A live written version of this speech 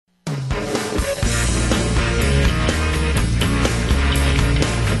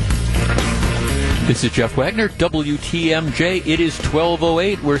This is Jeff Wagner, WTMJ. It is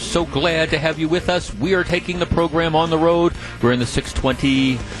 12:08. We're so glad to have you with us. We are taking the program on the road. We're in the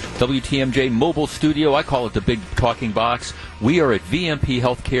 620 WTMJ mobile studio. I call it the big talking box. We are at VMP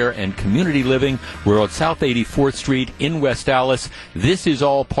Healthcare and Community Living. We're on South 84th Street in West Allis. This is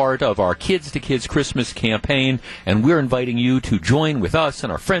all part of our Kids to Kids Christmas campaign, and we're inviting you to join with us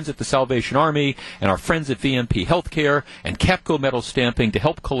and our friends at the Salvation Army and our friends at VMP Healthcare and Capco Metal Stamping to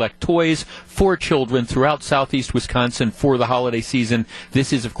help collect toys for children throughout southeast Wisconsin for the holiday season.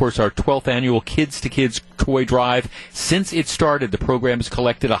 This is, of course, our 12th annual Kids to Kids Toy Drive. Since it started, the program has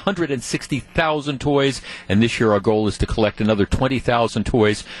collected 160,000 toys, and this year our goal is to collect another 20,000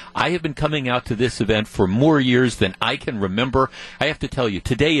 toys. I have been coming out to this event for more years than I can remember. I have to tell you,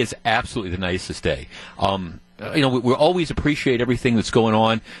 today is absolutely the nicest day. We always appreciate everything that's going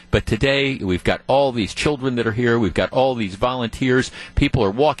on, but today we've got all these children that are here. We've got all these volunteers. People are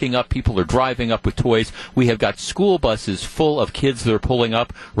walking up. People are driving up with toys. We have got school buses full of kids that are pulling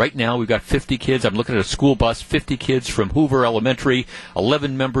up. Right now we've got 50 kids. I'm looking at a school bus, 50 kids from Hoover Elementary,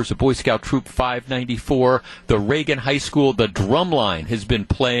 11 members of Boy Scout Troop 594, the Reagan High School. The drum line has been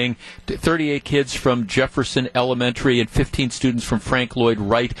playing. 38 kids from Jefferson Elementary and 15 students from Frank Lloyd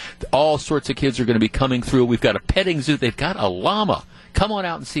Wright. All sorts of kids are going to be coming through. We've got a petting zoo. They've got a llama. Come on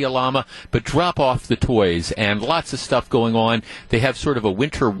out and see a llama, but drop off the toys and lots of stuff going on. They have sort of a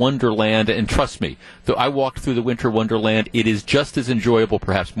winter wonderland, and trust me, though I walked through the winter wonderland, it is just as enjoyable,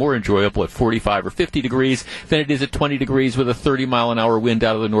 perhaps more enjoyable at 45 or 50 degrees than it is at 20 degrees with a 30-mile-an-hour wind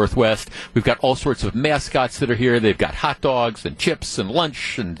out of the northwest. We've got all sorts of mascots that are here. They've got hot dogs and chips and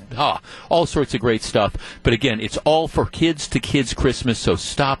lunch and all sorts of great stuff. But again, it's all for Kids to Kids Christmas, so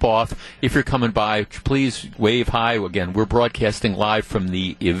stop off. If you're coming by, please wave hi. Again, we're broadcasting live from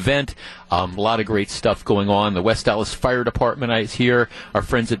the event. A lot of great stuff going on. The West Allis Fire Department is here. Our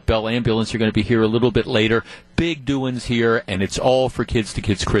friends at Bell Ambulance are going to be here a little bit later. Big doings here, and it's all for Kids to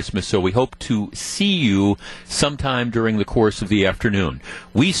Kids Christmas, so we hope to see you sometime during the course of the afternoon.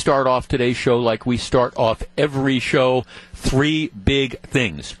 We start off today's show like we start off every show. 3 big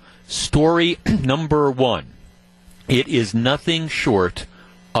things. Story number 1. It is nothing short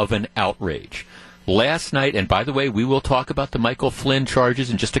of an outrage. Last night, and by the way, we will talk about the Michael Flynn charges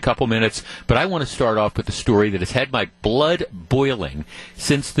in just a couple minutes, but I want to start off with a story that has had my blood boiling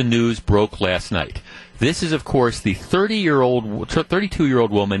since the news broke last night. This is, of course, the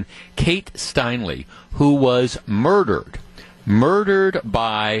 32-year-old woman, Kate Steinle, who was murdered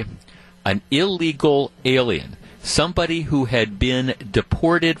by an illegal alien. Somebody who had been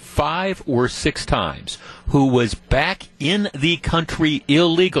deported 5 or 6 times, who was back in the country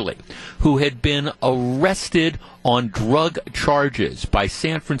illegally, who had been arrested on drug charges by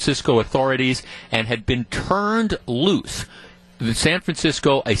San Francisco authorities and had been turned loose. The San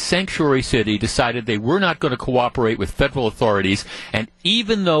Francisco, a sanctuary city, decided they were not going to cooperate with federal authorities, and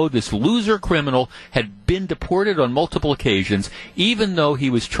even though this loser criminal had been deported on multiple occasions, even though he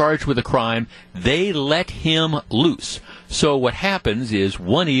was charged with a crime, they let him loose. So what happens is,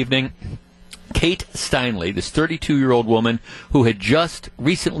 one evening, Kate Steinle, this 32-year-old woman who had just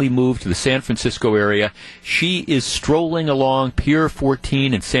recently moved to the San Francisco area, she is strolling along Pier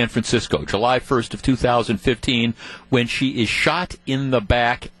 14 in San Francisco, July 1st of 2015, when she is shot in the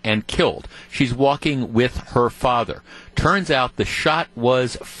back and killed. She's walking with her father. Turns out the shot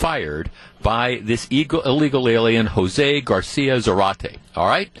was fired by this illegal alien, Jose Garcia Zarate. All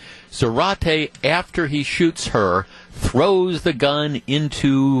right? Zarate, after he shoots her, throws the gun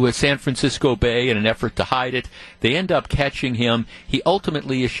into San Francisco Bay in an effort to hide it. They end up catching him. He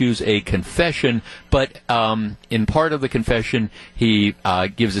ultimately issues a confession, but in part of the confession, he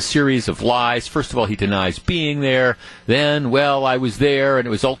gives a series of lies. First of all, he denies being there. Then, well, I was there, and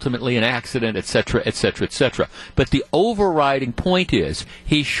it was ultimately an accident, etc., etc., etc. But the overriding point is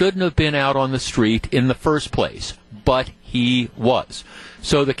he shouldn't have been out on the street in the first place, but he was.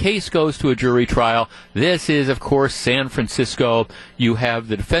 So the case goes to a jury trial. This is, of course, San Francisco. You have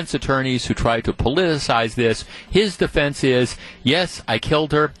the defense attorneys who try to politicize this. His defense is, yes, I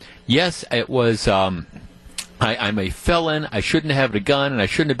killed her. Yes, it was, I'm a felon. I shouldn't have had a gun, and I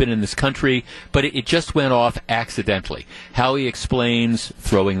shouldn't have been in this country. But it just went off accidentally. How he explains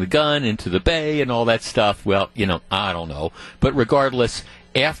throwing the gun into the bay and all that stuff, well, I don't know. But regardless,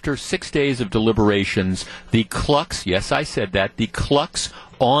 after 6 days of deliberations, the clucks, yes, I said that, the clucks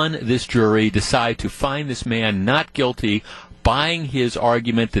on this jury decide to find this man not guilty buying his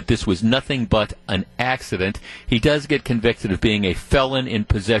argument that this was nothing but an accident. He does get convicted of being a felon in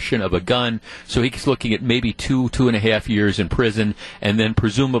possession of a gun, so he's looking at maybe 2.5 years in prison, and then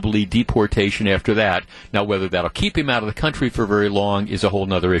presumably deportation after that. Now, whether that'll keep him out of the country for very long is a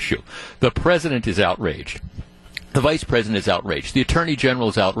whole other issue. The president is outraged. The vice president is outraged. The attorney general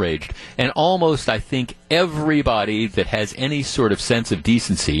is outraged. And almost, I think, everybody that has any sort of sense of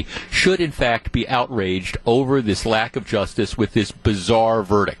decency should, in fact, be outraged over this lack of justice with this bizarre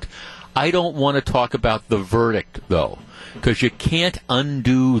verdict. I don't want to talk about the verdict, though, because you can't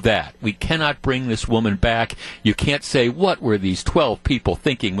undo that. We cannot bring this woman back. You can't say, what were these 12 people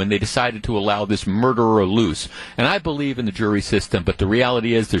thinking when they decided to allow this murderer loose? And I believe in the jury system, but the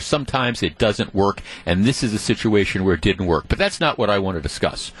reality is there's sometimes it doesn't work, and this is a situation where it didn't work. But that's not what I want to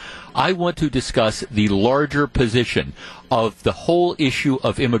discuss. I want to discuss the larger position of the whole issue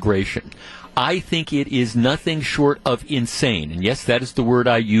of immigration. I think it is nothing short of insane, and yes, that is the word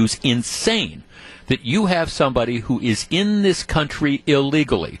I use, insane, that you have somebody who is in this country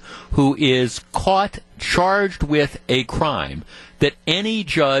illegally, who is caught, charged with a crime, that any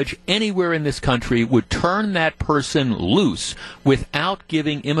judge anywhere in this country would turn that person loose without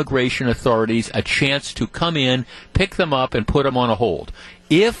giving immigration authorities a chance to come in, pick them up, and put them on a hold.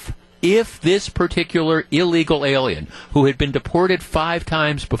 If this particular illegal alien, who had been deported 5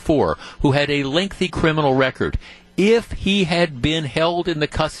 times before, who had a lengthy criminal record, if he had been held in the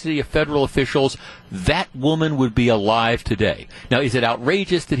custody of federal officials, that woman would be alive today. Now, is it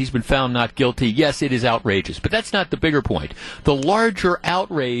outrageous that he's been found not guilty? Yes, it is outrageous. But that's not the bigger point. The larger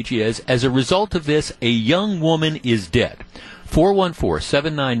outrage is, as a result of this, a young woman is dead.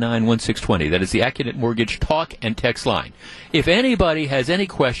 414-799-1620. That is the Accunet Mortgage talk and text line. If anybody has any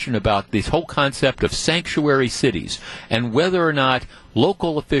question about this whole concept of sanctuary cities and whether or not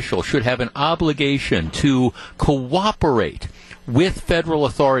local officials should have an obligation to cooperate with federal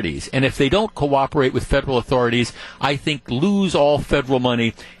authorities, and if they don't cooperate with federal authorities, I think lose all federal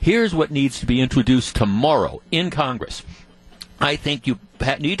money, here's what needs to be introduced tomorrow in Congress. I think you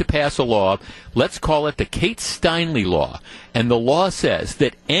need to pass a law, let's call it the Kate Steinle law, and the law says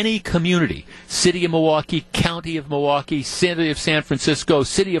that any community, city of Milwaukee, county of Milwaukee, city of San Francisco,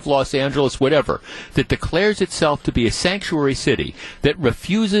 city of Los Angeles, whatever, that declares itself to be a sanctuary city, that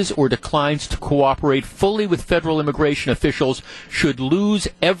refuses or declines to cooperate fully with federal immigration officials, should lose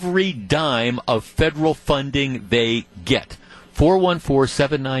every dime of federal funding they get.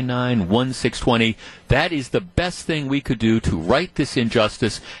 414-799-1620. That is the best thing we could do to right this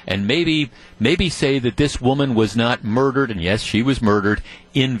injustice and maybe say that this woman was not murdered, and yes, she was murdered,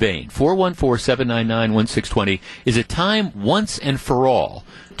 in vain. 414-799-1620 is a time once and for all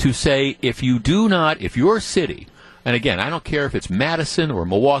to say if your city, and again, I don't care if it's Madison or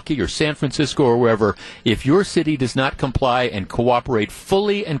Milwaukee or San Francisco or wherever, if your city does not comply and cooperate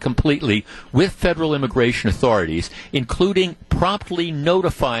fully and completely with federal immigration authorities, including promptly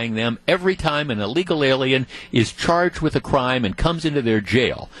notifying them every time an illegal alien is charged with a crime and comes into their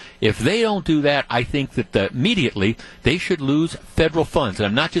jail, if they don't do that, I think that immediately they should lose federal funds. And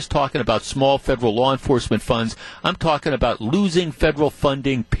I'm not just talking about small federal law enforcement funds. I'm talking about losing federal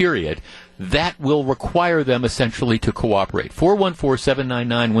funding, period. That will require them essentially to cooperate.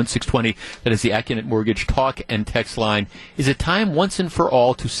 414-799-1620, that is the Accunet Mortgage talk and text line, is a time once and for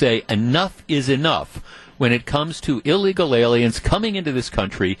all to say enough is enough when it comes to illegal aliens coming into this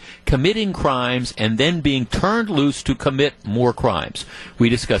country, committing crimes, and then being turned loose to commit more crimes. We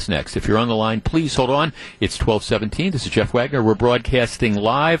discuss next. If you're on the line, please hold on. It's 12:17. This is Jeff Wagner. We're broadcasting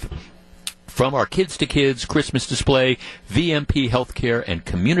live from our Kids to Kids Christmas display, VMP Healthcare and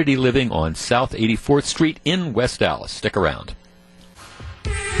Community Living on South 84th Street in West Dallas. Stick around.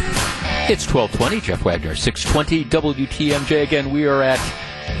 It's 12:20. Jeff Wagner, 620 WTMJ. Again, we are at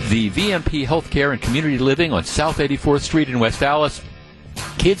the VMP Healthcare and Community Living on South 84th Street in West Dallas.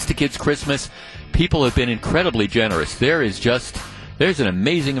 Kids to Kids Christmas. People have been incredibly generous. There's an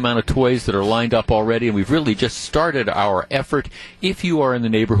amazing amount of toys that are lined up already, and we've really just started our effort. If you are in the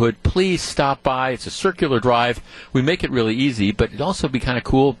neighborhood, please stop by. It's a circular drive. We make it really easy, but it'd also be kind of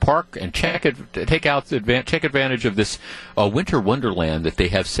cool. Park and take advantage of this winter wonderland that they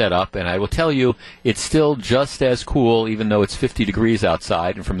have set up. And I will tell you, it's still just as cool, even though it's 50 degrees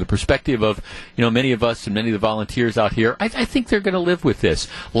outside. And from the perspective of many of us and many of the volunteers out here, I think they're going to live with this.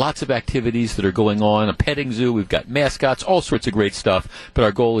 Lots of activities that are going on. A petting zoo. We've got mascots. All sorts of great stuff. But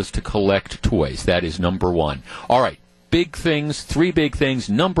our goal is to collect toys. That is number one. All right. big things, three big things.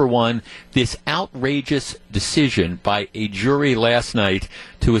 Number one, this outrageous decision by a jury last night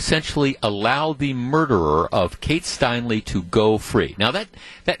to essentially allow the murderer of Kate Steinle to go free. Now,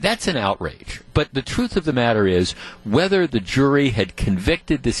 that's an outrage. But the truth of the matter is, whether the jury had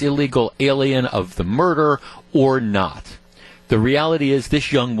convicted this illegal alien of the murder or not, the reality is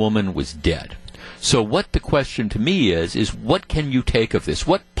this young woman was dead. So what the question to me is what can you take of this?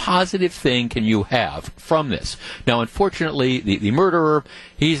 What positive thing can you have from this? Now, unfortunately, the murderer,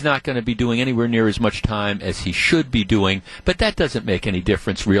 he's not going to be doing anywhere near as much time as he should be doing, but that doesn't make any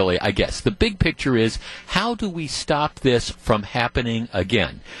difference, really, I guess. The big picture is, how do we stop this from happening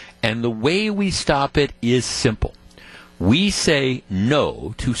again? And the way we stop it is simple. We say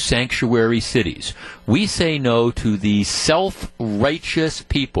no to sanctuary cities. We say no to the self-righteous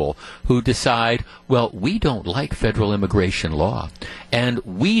people who decide, well, we don't like federal immigration law, and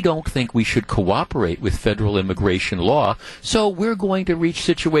we don't think we should cooperate with federal immigration law, so we're going to reach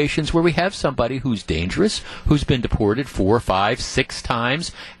situations where we have somebody who's dangerous, who's been deported 4, 5, 6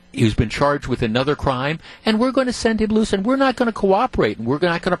 times, who's been charged with another crime, and we're going to send him loose, and we're not going to cooperate, and we're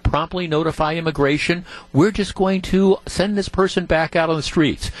not going to promptly notify immigration. We're just going to send this person back out on the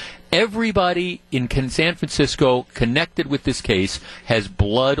streets. Everybody in San Francisco connected with this case has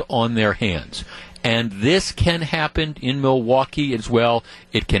blood on their hands. And this can happen in Milwaukee as well.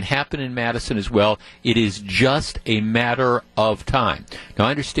 It can happen in Madison as well. It is just a matter of time. Now,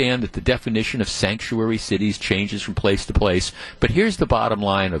 I understand that the definition of sanctuary cities changes from place to place, but here's the bottom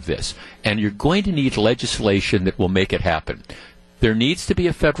line of this. And you're going to need legislation that will make it happen. There needs to be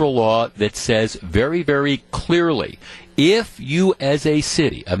a federal law that says very, very clearly, if you as a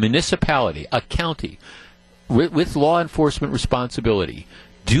city, a municipality, a county, with law enforcement responsibility,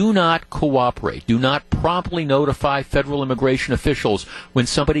 do not cooperate. Do not promptly notify federal immigration officials when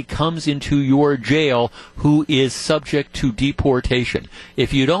somebody comes into your jail who is subject to deportation.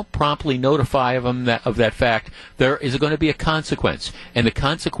 If you don't promptly notify them of that fact, there is going to be a consequence. And the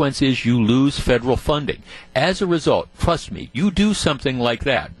consequence is you lose federal funding. As a result, trust me, you do something like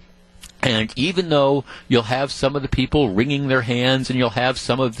that, and even though you'll have some of the people wringing their hands and you'll have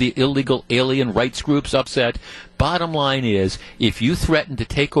some of the illegal alien rights groups upset, bottom line is, if you threaten to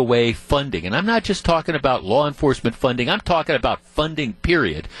take away funding, and I'm not just talking about law enforcement funding, I'm talking about funding,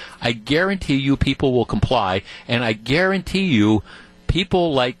 period, I guarantee you people will comply, and I guarantee you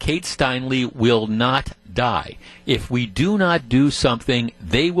people like Kate Steinle will not die. If we do not do something,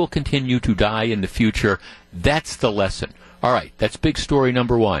 they will continue to die in the future. That's the lesson. All right, that's big story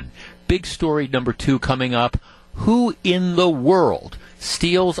number one. Big story number two coming up. Who in the world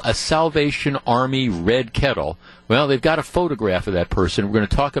steals a Salvation Army red kettle? Well, they've got a photograph of that person. We're going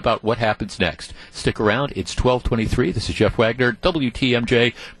to talk about what happens next. Stick around. It's 12:23. This is Jeff Wagner,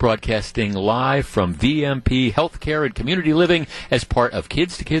 WTMJ, broadcasting live from VMP Healthcare and Community Living as part of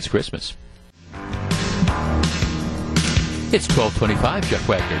Kids to Kids Christmas. It's 12:25. Jeff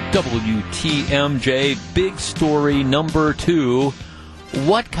Wagner, WTMJ. Big story number two.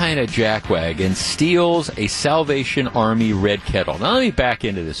 What kind of jackwagon steals a Salvation Army red kettle? Now, let me back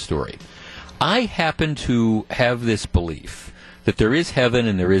into this story. I happen to have this belief that there is heaven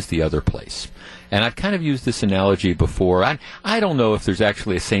and there is the other place. And I've kind of used this analogy before. I don't know if there's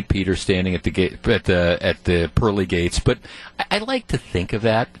actually a St. Peter standing at the gate, at the pearly gates, but I like to think of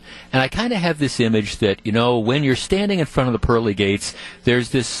that. And I kind of have this image that, you know, when you're standing in front of the pearly gates, there's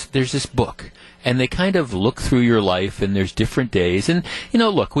this book. And they kind of look through your life, and there's different days. And, you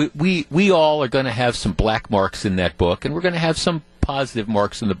know, look, we all are going to have some black marks in that book, and we're going to have some positive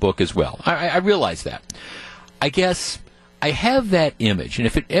marks in the book as well. I realize that. I guess I have that image, and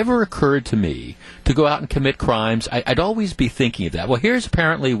if it ever occurred to me to go out and commit crimes, I'd always be thinking of that. Well, here's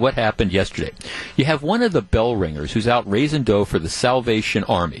apparently what happened yesterday. You have one of the bell ringers who's out raising dough for the Salvation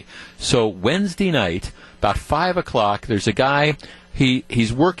Army. So Wednesday night, about 5 o'clock, there's a guy.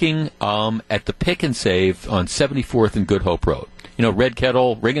 He's working at the Pick and Save on 74th and Good Hope Road. You know, red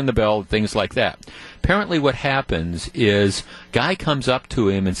kettle, ringing the bell, things like that. Apparently what happens is guy comes up to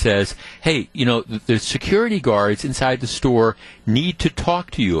him and says, hey, you know, the security guards inside the store need to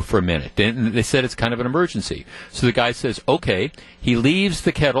talk to you for a minute. And they said it's kind of an emergency. So the guy says, okay. He leaves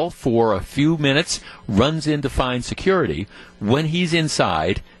the kettle for a few minutes, runs in to find security. When he's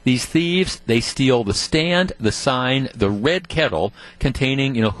inside, these thieves, they steal the stand, the sign, the red kettle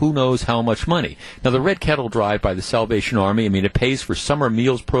containing, you know, who knows how much money. Now, the red kettle drive by the Salvation Army, I mean, it pays for summer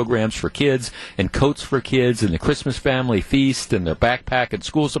meals programs for kids and coats for kids and the Christmas family feast and their backpack and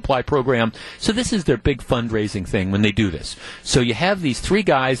school supply program. So this is their big fundraising thing when they do this. So you have these three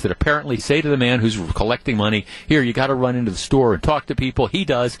guys that apparently say to the man who's collecting money, here, you got to run into the store and talk to people. He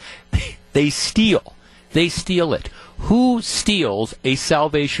does. They steal they steal it. Who steals a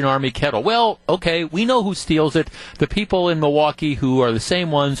Salvation Army kettle? Well, okay, we know who steals it. The people in Milwaukee who are the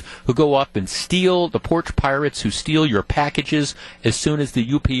same ones who go up and steal, the porch pirates who steal your packages as soon as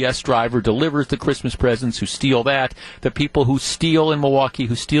the UPS driver delivers the Christmas presents, who steal that. The people who steal in Milwaukee,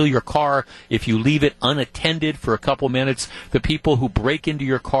 who steal your car if you leave it unattended for a couple minutes. The people who break into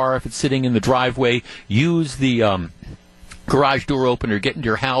your car if it's sitting in the driveway, use the garage door opener, get into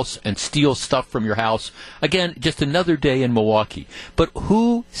your house and steal stuff from your house. Again, just another day in Milwaukee. But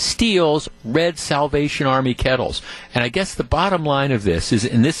who steals red Salvation Army kettles? And I guess the bottom line of this is,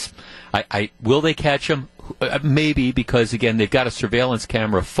 in this, will they catch them? Maybe, because, again, they've got a surveillance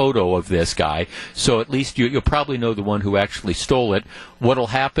camera photo of this guy, so at least you'll probably know the one who actually stole it. What'll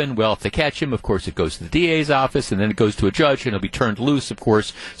happen? Well, if they catch him, of course, it goes to the DA's office, and then it goes to a judge, and he'll be turned loose, of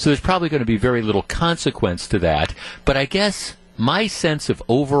course, so there's probably going to be very little consequence to that. But I guess my sense of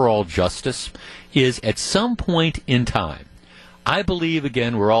overall justice is, at some point in time, I believe,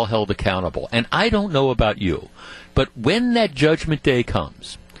 again, we're all held accountable, and I don't know about you, but when that judgment day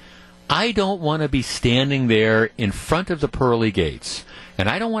comes, I don't want to be standing there in front of the pearly gates, and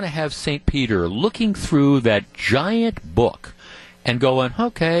I don't want to have St. Peter looking through that giant book and going,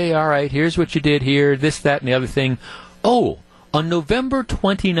 okay, all right, here's what you did here, this, that, and the other thing. Oh, on November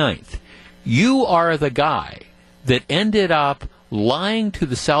 29th, you are the guy that ended up lying to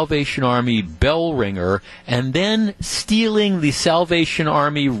the Salvation Army bell ringer and then stealing the Salvation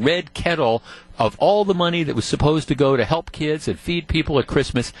Army red kettle of all the money that was supposed to go to help kids and feed people at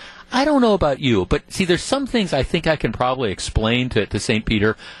Christmas. I don't know about you, but see, there's some things I think I can probably explain to St.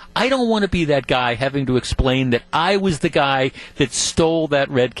 Peter. I don't want to be that guy having to explain that I was the guy that stole that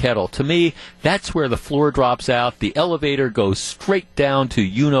red kettle. To me, that's where the floor drops out. The elevator goes straight down to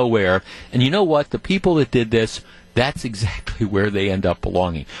you-know-where. And you know what? The people that did this, that's exactly where they end up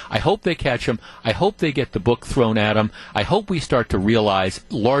belonging. I hope they catch them. I hope they get the book thrown at them. I hope we start to realize,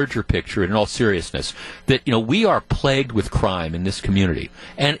 larger picture, in all seriousness, that, we are plagued with crime in this community.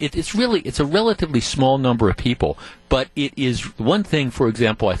 And it's a relatively small number of people. But it is one thing, for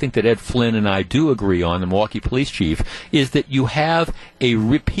example, I think that Ed Flynn and I do agree on, the Milwaukee police chief, is that you have a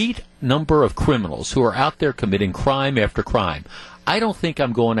repeat number of criminals who are out there committing crime after crime. I don't think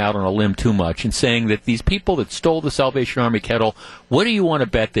I'm going out on a limb too much in saying that these people that stole the Salvation Army kettle, what do you want to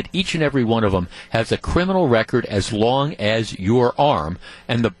bet that each and every one of them has a criminal record as long as your arm?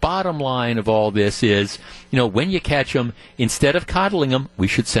 And the bottom line of all this is, when you catch them, instead of coddling them, we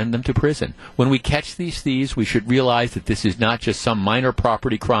should send them to prison. When we catch these thieves, we should realize that this is not just some minor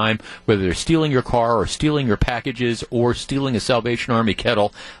property crime, whether they're stealing your car or stealing your packages or stealing a Salvation Army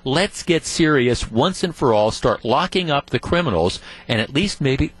kettle. Let's get serious once and for all, start locking up the criminals, and at least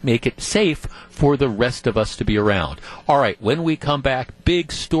maybe make it safe for the rest of us to be around. All right, when we come back, big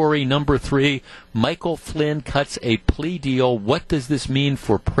story number 3, Michael Flynn cuts a plea deal. What does this mean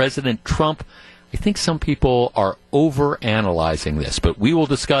for President Trump? I think some people are overanalyzing this, but we will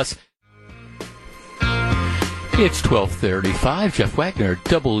discuss. It's 12:35. Jeff Wagner,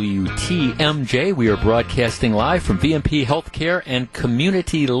 WTMJ. We are broadcasting live from VMP Healthcare and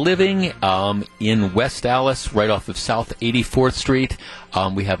Community Living in West Allis, right off of South 84th Street.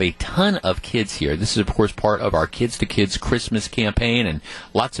 We have a ton of kids here. This is, of course, part of our Kids to Kids Christmas campaign, and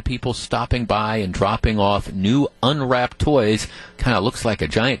lots of people stopping by and dropping off new unwrapped toys. Kind of looks like a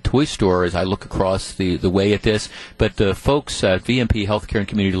giant toy store as I look across the way at this. But the folks at VMP Healthcare and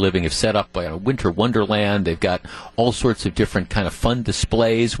Community Living have set up a winter wonderland. They've got all sorts of different kind of fun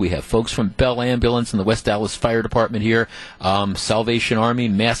displays. We have folks from Bell Ambulance and the West Allis Fire Department here, Salvation Army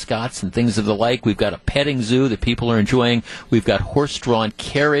mascots and things of the like. We've got a petting zoo that people are enjoying. We've got horse-drawn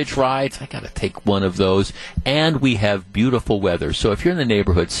carriage rides. I got to take one of those. And we have beautiful weather. So if you're in the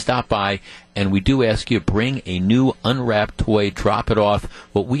neighborhood, stop by. And we do ask you, bring a new unwrapped toy, drop it off.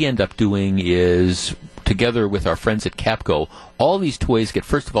 What we end up doing is, together with our friends at Capco, all these toys get,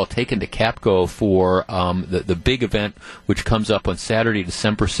 first of all, taken to Capco for the big event, which comes up on Saturday,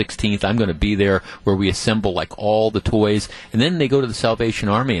 December 16th. I'm going to be there, where we assemble all the toys. And then they go to the Salvation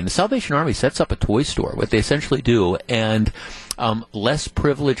Army. And the Salvation Army sets up a toy store, what they essentially do. And less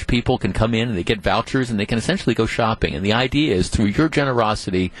privileged people can come in and they get vouchers and they can essentially go shopping. And the idea is, through your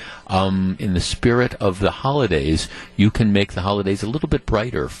generosity, in the spirit of the holidays, you can make the holidays a little bit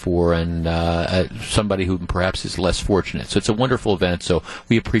brighter for somebody who perhaps is less fortunate. So it's a wonderful event, so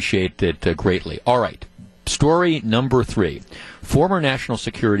we appreciate it greatly. All right. Story number 3. Former National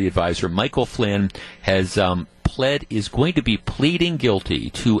Security Advisor Michael Flynn is going to be pleading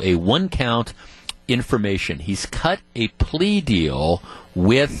guilty to a 1-count information. He's cut a plea deal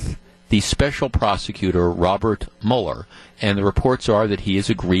with the special prosecutor, Robert Mueller, and the reports are that he has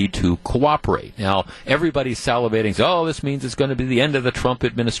agreed to cooperate. Now, everybody's salivating, oh, this means it's going to be the end of the Trump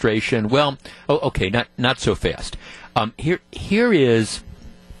administration. Well, okay, not so fast. Here's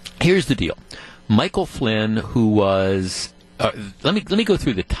the deal. Michael Flynn, who was let me go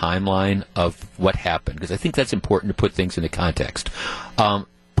through the timeline of what happened, because I think that's important to put things into context.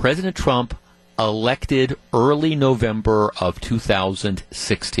 President Trump elected early November of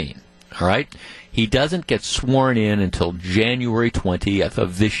 2016. All right? He doesn't get sworn in until January 20th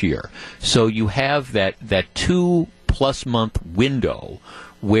of this year. So you have that 2+ month window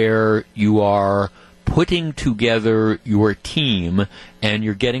where you are putting together your team and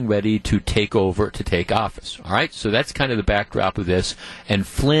you're getting ready to take office. All right? So that's kind of the backdrop of this. And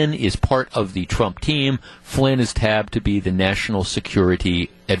Flynn is part of the Trump team. Flynn is tabbed to be the national security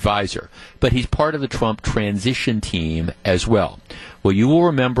advisor. But he's part of the Trump transition team as well. Well, you will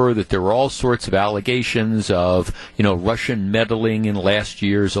remember that there were all sorts of allegations of, Russian meddling in last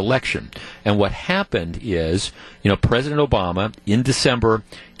year's election. And what happened is, President Obama in December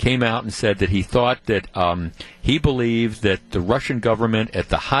came out and said that he thought that he believed that the Russian government at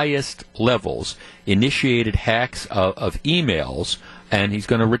the highest levels initiated hacks of emails, and he's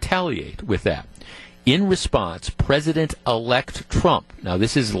going to retaliate with that. In response, President-elect Trump, now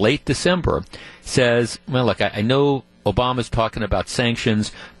this is late December, says, well, look, I know Obama's talking about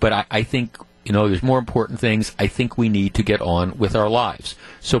sanctions, but I think, there's more important things. I think we need to get on with our lives.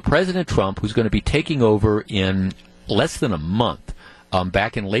 So President Trump, who's going to be taking over in less than a month,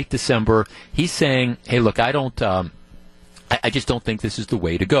 back in late December, he's saying, hey, look, I just don't think this is the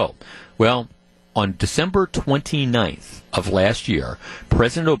way to go. Well, on December 29th of last year,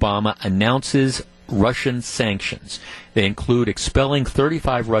 President Obama announces Russian sanctions. They include expelling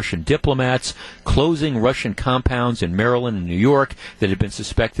 35 Russian diplomats, closing Russian compounds in Maryland and New York that had been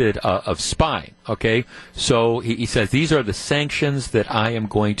suspected of spying. Okay? So he says, these are the sanctions that I am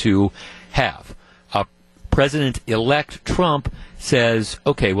going to have. President-elect Trump says,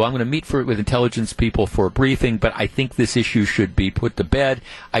 okay, well, I'm going to meet with intelligence people for a briefing, but I think this issue should be put to bed.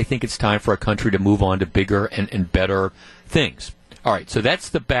 I think it's time for our country to move on to bigger and better things. All right, so that's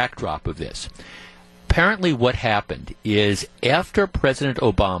the backdrop of this. Apparently what happened is after President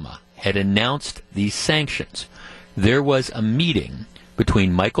Obama had announced these sanctions, there was a meeting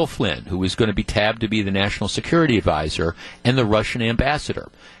between Michael Flynn, who was going to be tabbed to be the national security advisor, and the Russian ambassador.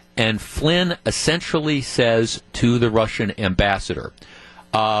 And Flynn essentially says to the Russian ambassador,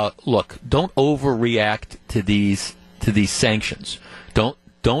 look, don't overreact to these sanctions. Don't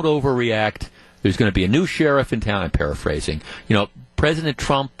overreact. There's going to be a new sheriff in town. I'm paraphrasing. President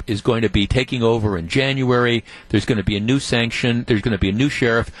Trump is going to be taking over in January. There's going to be a new sanction. There's going to be a new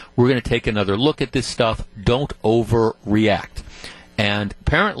sheriff. We're going to take another look at this stuff. Don't overreact. And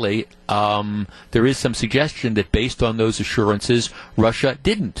apparently, there is some suggestion that based on those assurances, Russia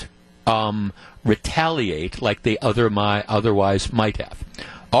didn't retaliate like they otherwise might have.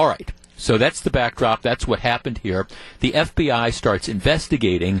 All right. So that's the backdrop. That's what happened here. The FBI starts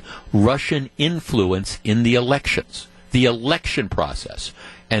investigating Russian influence in the elections, the election process.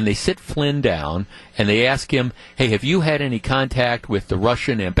 And they sit Flynn down and they ask him, hey, have you had any contact with the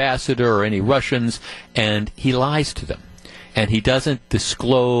Russian ambassador or any Russians? And he lies to them. And he doesn't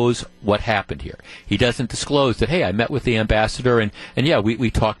disclose what happened here. He doesn't disclose that, hey, I met with the ambassador and yeah, we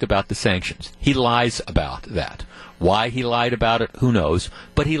talked about the sanctions. He lies about that. Why he lied about it, who knows?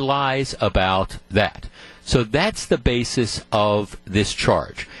 But he lies about that. So that's the basis of this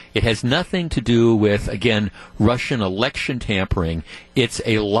charge. It has nothing to do with, again, Russian election tampering. It's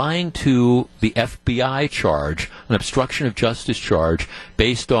a lying to the FBI charge, an obstruction of justice charge,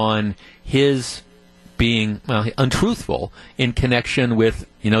 based on his being untruthful in connection with,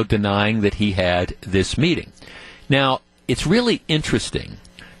 denying that he had this meeting. Now, it's really interesting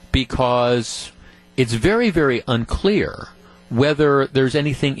because it's very, very unclear whether there's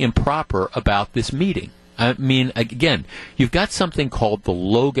anything improper about this meeting. I mean, again, you've got something called the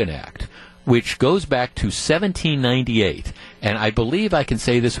Logan Act, which goes back to 1798, and I believe I can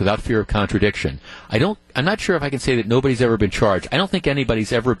say this without fear of contradiction. I'm not sure if I can say that nobody's ever been charged. I don't think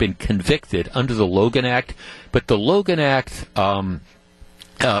anybody's ever been convicted under the Logan Act, but the Logan Act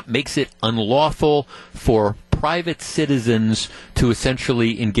makes it unlawful for private citizens to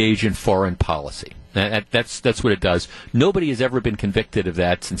essentially engage in foreign policy. That's what it does. Nobody has ever been convicted of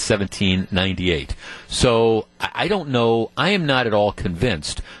that since 1798. So I don't know. I am not at all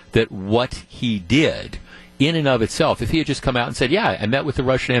convinced that what he did in and of itself, if he had just come out and said, yeah, I met with the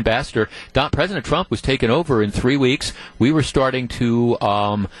Russian ambassador, President Trump was taken over in 3 weeks. We were starting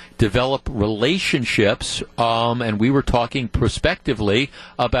to develop relationships, and we were talking prospectively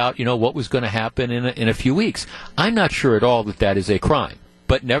about, what was going to happen in a few weeks. I'm not sure at all that that is a crime.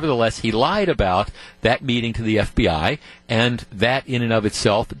 But nevertheless, he lied about that meeting to the FBI, and that in and of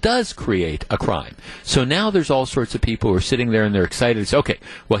itself does create a crime. So now there's all sorts of people who are sitting there and they're excited. It's okay,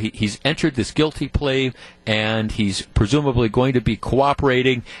 well, he's entered this guilty plea, and he's presumably going to be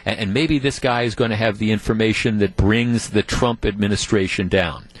cooperating, and maybe this guy is going to have the information that brings the Trump administration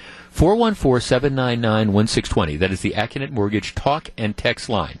down. 414-799-1620. That is the Acunet Mortgage talk and text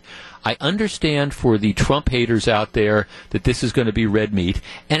line. I understand for the Trump haters out there that this is going to be red meat,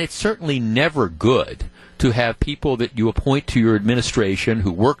 and it's certainly never good to have people that you appoint to your administration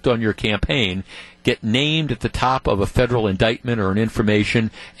who worked on your campaign get named at the top of a federal indictment or an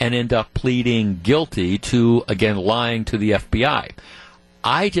information and end up pleading guilty to, again, lying to the FBI.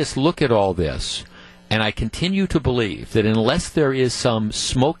 I just look at all this, and I continue to believe that unless there is some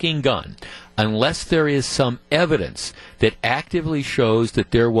smoking gun, unless there is some evidence that actively shows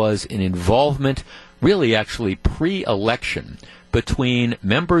that there was an involvement, really actually pre-election, between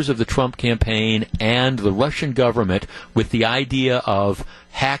members of the Trump campaign and the Russian government with the idea of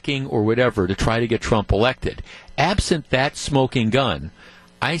hacking or whatever to try to get Trump elected. Absent that smoking gun,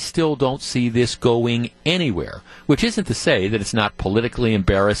 I still don't see this going anywhere, which isn't to say that it's not politically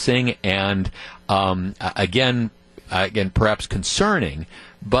embarrassing and, again, perhaps concerning,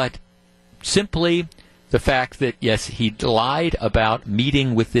 but simply the fact that, yes, he lied about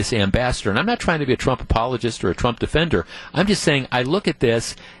meeting with this ambassador. And I'm not trying to be a Trump apologist or a Trump defender. I'm just saying I look at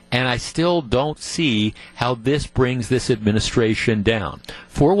this and I still don't see how this brings this administration down.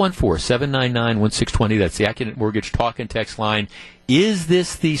 414-799-1620. That's the Acunet Mortgage talk and text line. Is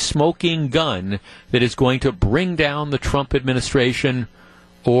this the smoking gun that is going to bring down the Trump administration?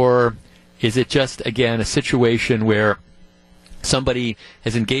 Or is it just, again, a situation where somebody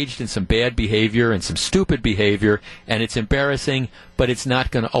has engaged in some bad behavior and some stupid behavior, and it's embarrassing, but it's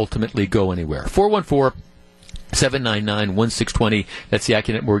not going to ultimately go anywhere? 414-799-1620. That's the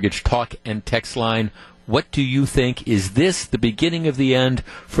Acunet Mortgage talk and text line. What do you think? Is this the beginning of the end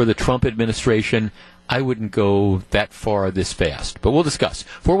for the Trump administration? I wouldn't go that far this fast, but we'll discuss.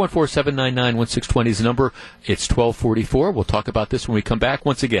 414-799-1620 is the number. It's 1244. We'll talk about this when we come back.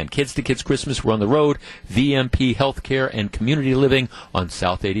 Once again, Kids to Kids Christmas. We're on the road. VMP Healthcare and Community Living on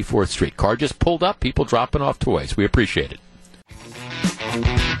South 84th Street. Car just pulled up. People dropping off toys. We appreciate it.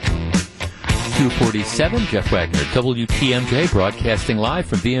 247, Jeff Wagner, WTMJ, broadcasting live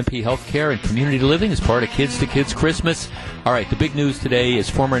from VMP Healthcare and Community Living as part of Kids to Kids Christmas. All right, the big news today is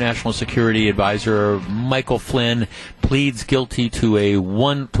former National Security Advisor Michael Flynn pleads guilty to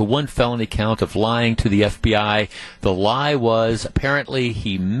one felony count of lying to the FBI. The lie was apparently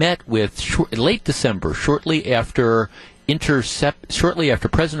he met with late December, shortly after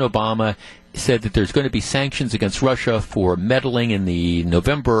President Obama said that there's going to be sanctions against Russia for meddling in the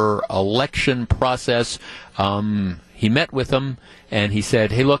November election process. He met with them, and he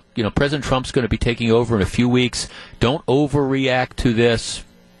said, hey, look, President Trump's going to be taking over in a few weeks. Don't overreact to this.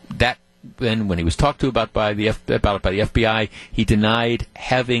 Then when he was talked to about it by the FBI, he denied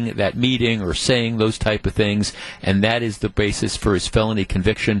having that meeting or saying those type of things, and that is the basis for his felony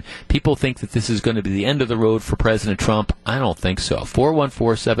conviction. People think that this is going to be the end of the road for President Trump. I don't think so.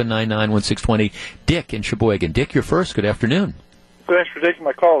 414-799-1620. Dick in Sheboygan. Dick, you're first. Good afternoon. Thanks for taking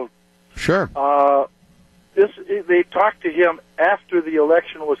my call. Sure. They talked to him after the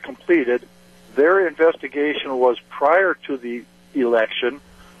election was completed. Their investigation was prior to the election,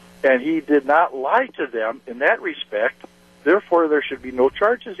 and he did not lie to them in that respect. Therefore, there should be no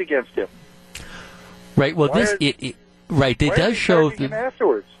charges against him. Right. Well, it does show him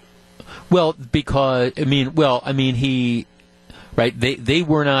afterwards. Well, because they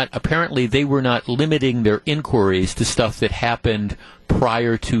were not limiting their inquiries to stuff that happened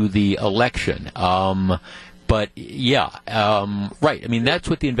prior to the election. But yeah, right. I mean, that's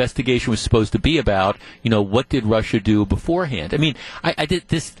what the investigation was supposed to be about. What did Russia do beforehand? I mean, I did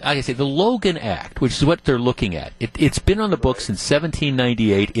this. Like I say, the Logan Act, which is what they're looking at. It's been on the books since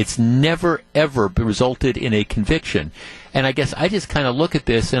 1798. It's never ever resulted in a conviction. And I guess I just kind of look at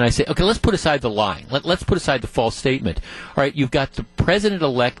this and I say, okay, let's put aside the lying. Let's put aside the false statement. All right, you've got the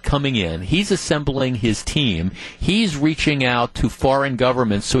president-elect coming in. He's assembling his team. He's reaching out to foreign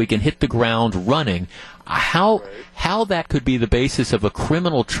governments so he can hit the ground running. How that could be the basis of a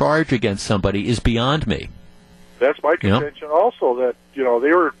criminal charge against somebody is beyond me. That's my contention also, that they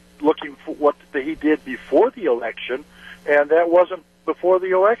were looking for what he did before the election, and that wasn't before the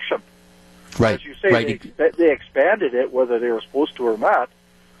election. Right. As you say, Right. they expanded it, whether they were supposed to or not.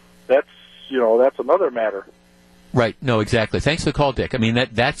 That's another matter. Right. No, exactly. Thanks for the call, Dick. I mean,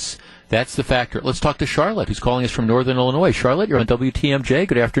 that's the factor. Let's talk to Charlotte, who's calling us from Northern Illinois. Charlotte, you're on WTMJ.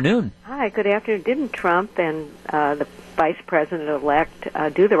 Good afternoon. Hi, good afternoon. Didn't Trump and the Vice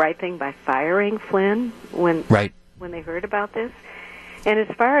President-elect do the right thing by firing Flynn when they heard about this? And as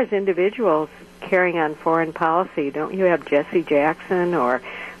far as individuals carrying on foreign policy, don't you have Jesse Jackson, or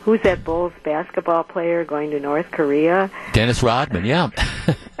who's that Bulls basketball player going to North Korea? Dennis Rodman, yeah.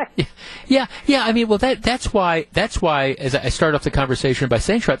 Yeah. I mean, well, that's why, as I start off the conversation by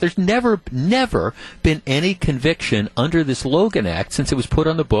saying, Charlotte, there's never been any conviction under this Logan Act since it was put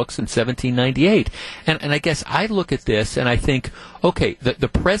on the books in 1798. And I guess I look at this and I think, okay, the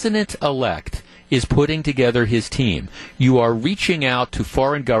president-elect is putting together his team. You are reaching out to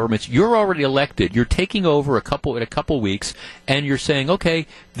foreign governments. You're already elected. You're taking over in a couple weeks, and you're saying, okay,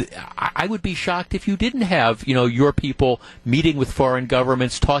 I would be shocked if you didn't have, your people meeting with foreign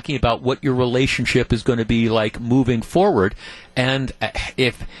governments, talking about what your relationship is going to be like moving forward. And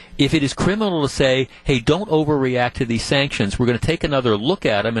if it is criminal to say, hey, don't overreact to these sanctions, we're going to take another look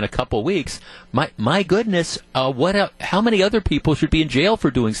at them in a couple weeks, my goodness, how many other people should be in jail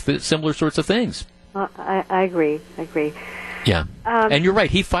for doing similar sorts of things? I agree. Yeah. And you're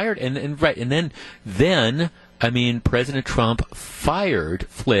right. He fired, and then I mean, President Trump fired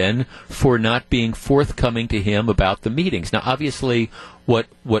Flynn for not being forthcoming to him about the meetings. Now, obviously, what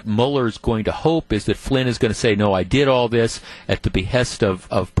Mueller's going to hope is that Flynn is going to say, no, I did all this at the behest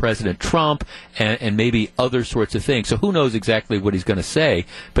of President Trump and maybe other sorts of things. So who knows exactly what he's going to say,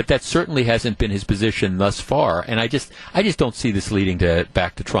 but that certainly hasn't been his position thus far. And I just don't see this leading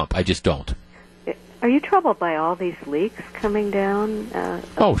back to Trump. I just don't. Are you troubled by all these leaks coming down?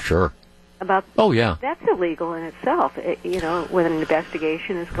 Oh, sure. Oh, yeah. That's illegal in itself, when an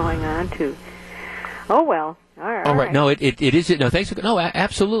investigation is going on to, all right. No, it is. No, thanks. No,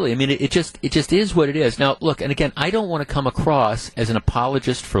 absolutely. I mean, it just is what it is. Now, look, and again, I don't want to come across as an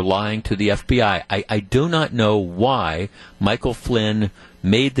apologist for lying to the FBI. I do not know why Michael Flynn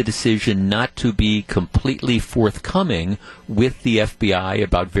made the decision not to be completely forthcoming with the FBI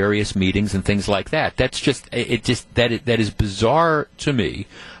about various meetings and things like that. That's just, that is bizarre to me.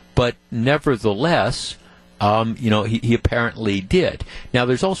 But nevertheless, he apparently did. Now,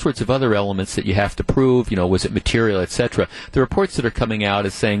 there's all sorts of other elements that you have to prove. Was it material, etc. The reports that are coming out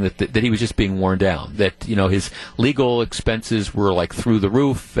is saying that he was just being worn down. That his legal expenses were like through the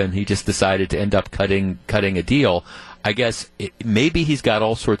roof, and he just decided to end up cutting a deal. I guess maybe he's got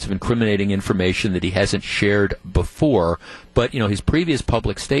all sorts of incriminating information that he hasn't shared before, but his previous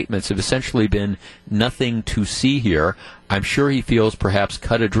public statements have essentially been nothing to see here. I'm sure he feels perhaps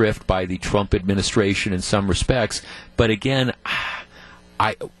cut adrift by the Trump administration in some respects, but again,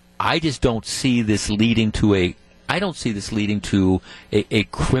 I just don't see this leading to a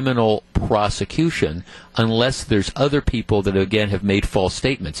criminal prosecution unless there's other people that, again, have made false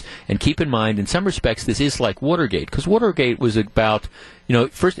statements. And keep in mind, in some respects, this is like Watergate, because Watergate was about,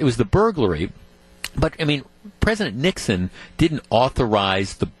 first it was the burglary, but, I mean, President Nixon didn't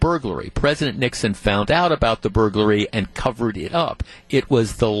authorize the burglary. President Nixon found out about the burglary and covered it up. It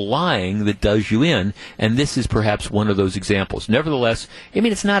was the lying that does you in, and this is perhaps one of those examples. Nevertheless, I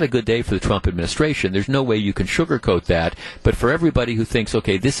mean, it's not a good day for the Trump administration. There's no way you can sugarcoat that. But for everybody who thinks,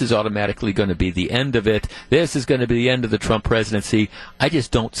 okay, this is automatically going to be the end of it, this is going to be the end of the Trump presidency, I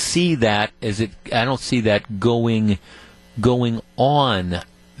just don't see that I don't see that going on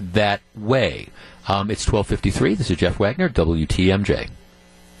that way. It's 12:53. This is Jeff Wagner, WTMJ.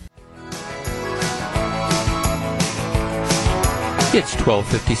 It's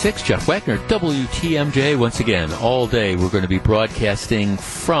 12:56. Jeff Wagner, WTMJ. Once again, all day we're going to be broadcasting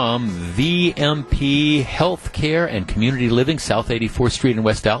from VMP Healthcare and Community Living, South 84th Street in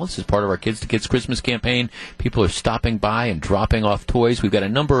West Dallas, as part of our Kids to Kids Christmas campaign. People are stopping by and dropping off toys. We've got a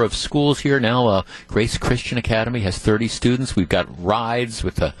number of schools here now. Grace Christian Academy has 30 students. We've got rides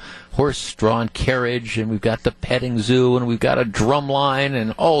with a horse-drawn carriage, and we've got the petting zoo, and we've got a drum line,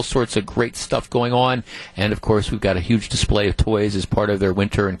 and all sorts of great stuff going on. And, of course, we've got a huge display of toys as part of their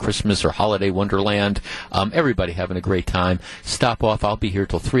winter and Christmas or holiday wonderland. Everybody having a great time. Stop off. I'll be here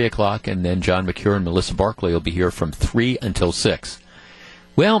till 3 o'clock, and then John McCure and Melissa Barkley will be here from 3 until 6.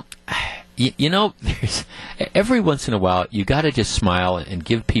 Well, there's every once in a while, you got to just smile and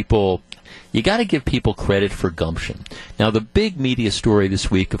give people... You got to give people credit for gumption. Now, the big media story this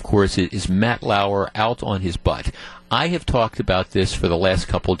week, of course, is Matt Lauer out on his butt. I have talked about this for the last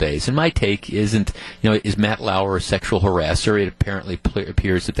couple of days, and my take isn't, is Matt Lauer a sexual harasser? It apparently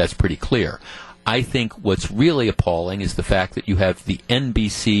appears that that's pretty clear. I think what's really appalling is the fact that you have the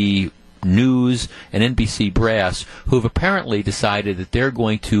NBC News and NBC brass, who have apparently decided that they're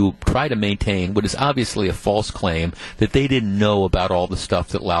going to try to maintain what is obviously a false claim that they didn't know about all the stuff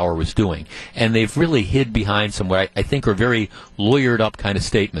that Lauer was doing. And they've really hid behind some what I think are very lawyered up kind of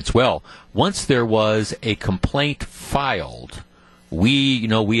statements. Well, once there was a complaint filed,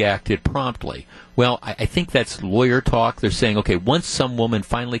 we acted promptly. Well, I think that's lawyer talk. They're saying, okay, once some woman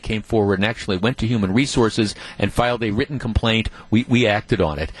finally came forward and actually went to Human Resources and filed a written complaint, we acted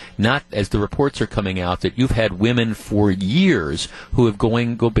on it. Not, as the reports are coming out, that you've had women for years who have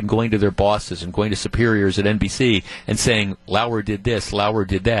been going to their bosses and going to superiors at NBC and saying, Lauer did this, Lauer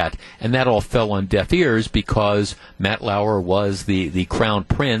did that. And that all fell on deaf ears because Matt Lauer was the crown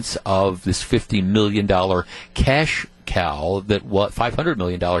prince of this $50 million cash cow that was $500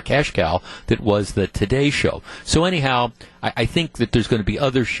 million cash cow that was the Today Show. So anyhow, I think that there's going to be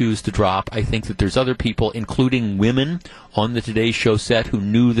other shoes to drop. I think that there's other people, including women, on the Today Show set who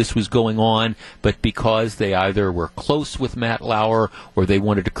knew this was going on, but because they either were close with Matt Lauer or they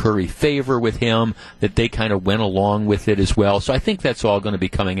wanted to curry favor with him, that they kind of went along with it as well. So I think that's all going to be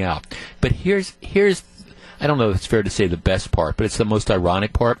coming out. But here's I don't know if it's fair to say the best part, but it's the most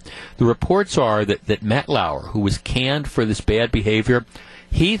ironic part. The reports are that Matt Lauer, who was canned for this bad behavior,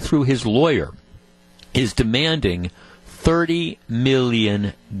 he, through his lawyer, is demanding $30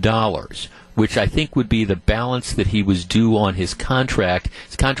 million, which I think would be the balance that he was due on his contract.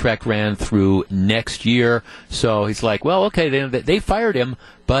 His contract ran through next year, so he's like, well, okay, they fired him,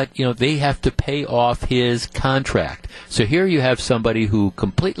 but they have to pay off his contract. So here you have somebody who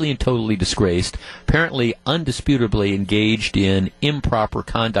completely and totally disgraced, apparently undisputably engaged in improper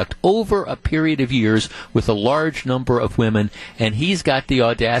conduct over a period of years with a large number of women, and he's got the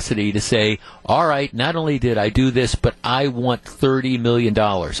audacity to say, all right, not only did I do this, but I want $30 million.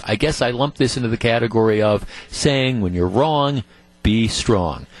 I guess I lump this into the category of saying when you're wrong, be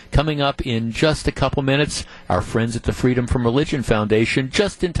strong. Coming up in just a couple minutes, our friends at the Freedom from Religion Foundation,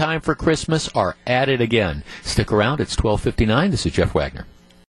 just in time for Christmas, are at it again. Stick around. It's 12:59. This is Jeff Wagner.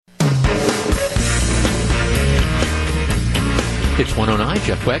 It's 109.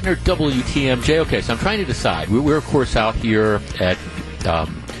 Jeff Wagner, WTMJ. Okay, so I'm trying to decide. We're of course, out here at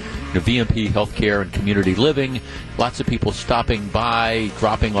VMP Healthcare and Community Living. Lots of people stopping by,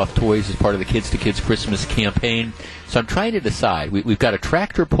 dropping off toys as part of the Kids to Kids Christmas campaign. So I'm trying to decide. We've got a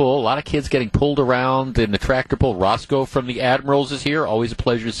tractor pull, a lot of kids getting pulled around in the tractor pull. Roscoe from the Admirals is here. Always a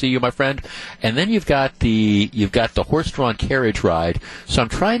pleasure to see you, my friend. And then you've got the horse-drawn carriage ride. So I'm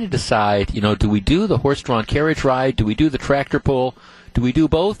trying to decide, do we do the horse-drawn carriage ride? Do we do the tractor pull? Do we do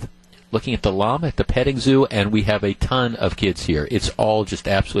both? Looking at the llama at the petting zoo, and we have a ton of kids here. It's all just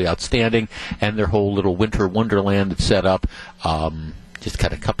absolutely outstanding, and their whole little winter wonderland that's set up. Just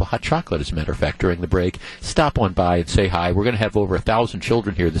got a cup of hot chocolate, as a matter of fact, during the break. Stop on by and say hi. We're going to have over 1,000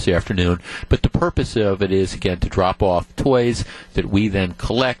 children here this afternoon, but the purpose of it is, again, to drop off toys that we then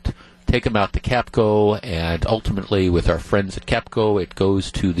collect, take them out to Capco, and ultimately, with our friends at Capco, it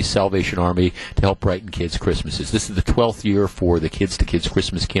goes to the Salvation Army to help brighten kids' Christmases. This is the 12th year for the Kids to Kids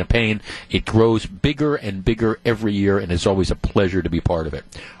Christmas campaign. It grows bigger and bigger every year, and it's always a pleasure to be part of it.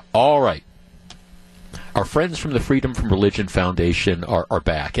 All right. Our friends from the Freedom from Religion Foundation are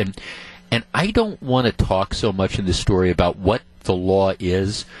back. And I don't want to talk so much in this story about what the law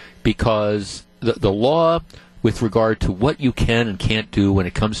is, because the law with regard to what you can and can't do when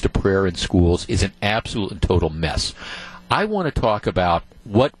it comes to prayer in schools is an absolute and total mess. I want to talk about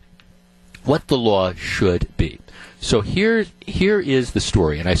what the law should be. So here is the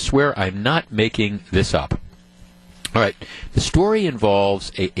story, and I swear I'm not making this up. All right, the story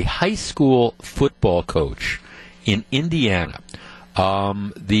involves a high school football coach in Indiana.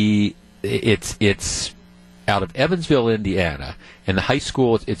 It's out of Evansville, Indiana, and the high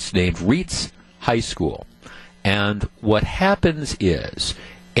school, it's named Reitz High School. And what happens is,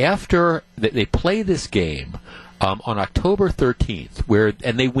 after they play this game on October 13th,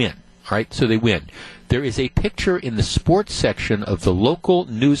 and they win. All right, so they win. There is a picture in the sports section of the local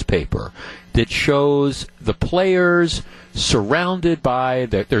newspaper that shows the players surrounded by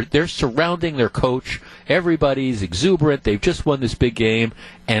they're surrounding their coach. Everybody's exuberant. They've just won this big game,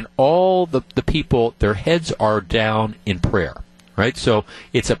 and all the people, their heads are down in prayer. Right? So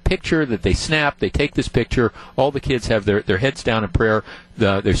it's a picture that they snap. They take this picture. All the kids have their heads down in prayer.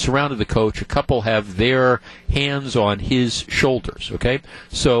 They're surrounded the coach. A couple have their hands on his shoulders. Okay?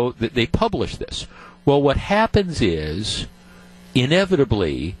 So they publish this. Well, what happens is,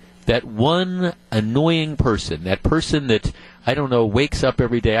 inevitably, that one annoying person, that person that, I don't know, wakes up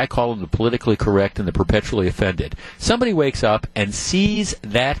every day, I call them the politically correct and the perpetually offended. Somebody wakes up and sees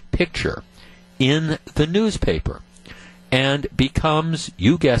that picture in the newspaper and becomes,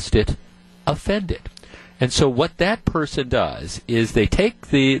 you guessed it, offended. And so what that person does is they take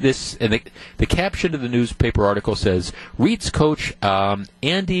the caption of the newspaper article says, Reeds coach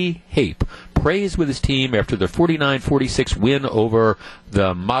Andy Hape prays with his team after their 49-46 win over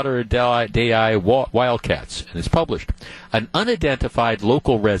the Mater Dei Wildcats. And it's published. An unidentified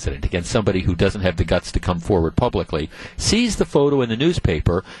local resident, again somebody who doesn't have the guts to come forward publicly, sees the photo in the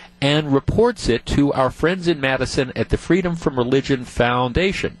newspaper and reports it to our friends in Madison at the Freedom from Religion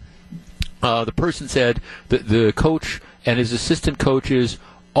Foundation. The person said that the coach and his assistant coaches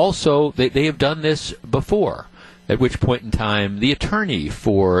also, they have done this before, at which point in time the attorney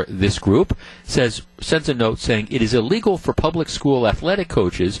for this group sends a note saying it is illegal for public school athletic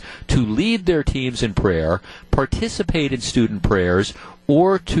coaches to lead their teams in prayer, participate in student prayers,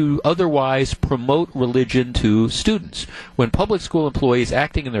 or to otherwise promote religion to students. When public school employees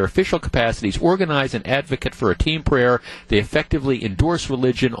acting in their official capacities organize and advocate for a team prayer, they effectively endorse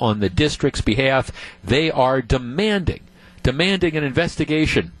religion on the district's behalf. They are demanding an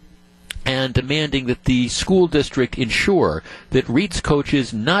investigation and demanding that the school district ensure that Reeds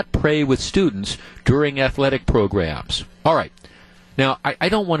coaches not pray with students during athletic programs. All right. Now, I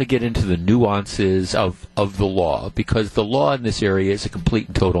don't want to get into the nuances of the law, because the law in this area is a complete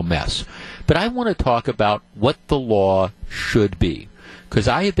and total mess. But I want to talk about what the law should be, because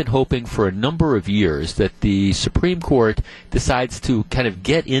I have been hoping for a number of years that the Supreme Court decides to kind of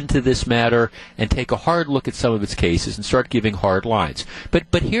get into this matter and take a hard look at some of its cases and start giving hard lines.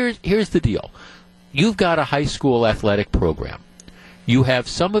 But here's the deal. You've got a high school athletic program. You have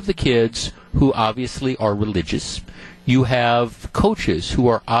some of the kids who obviously are religious. You have coaches who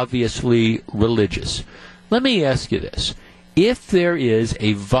are obviously religious. Let me ask you this. If there is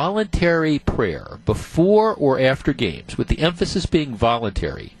a voluntary prayer before or after games, with the emphasis being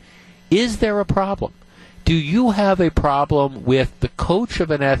voluntary, is there a problem? Do you have a problem with the coach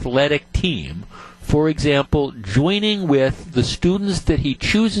of an athletic team, for example, joining with the students that he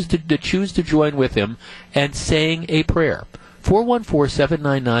chooses to join with him and saying a prayer?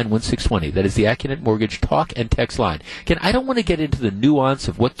 414-799-1620. That is the Acunet Mortgage talk and text line. Again, I don't want to get into the nuance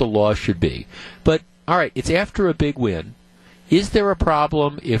of what the law should be. But, all right, it's after a big win. Is there a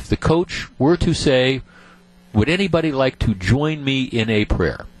problem if the coach were to say, would anybody like to join me in a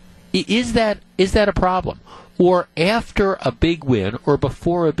prayer? Is that a problem? Or after a big win or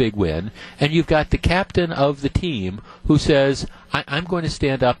before a big win, and you've got the captain of the team who says, I'm going to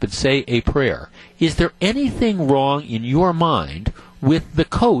stand up and say a prayer. Is there anything wrong in your mind with the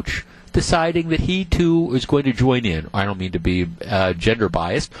coach deciding that he too is going to join in? I don't mean to be gender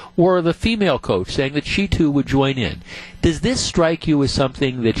biased. Or the female coach saying that she too would join in. Does this strike you as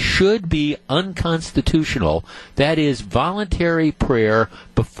something that should be unconstitutional? That is, voluntary prayer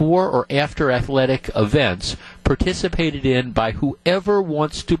before or after athletic events participated in by whoever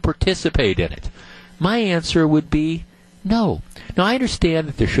wants to participate in it? My answer would be no. Now, I understand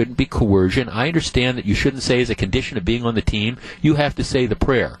that there shouldn't be coercion. I understand that you shouldn't say as a condition of being on the team, you have to say the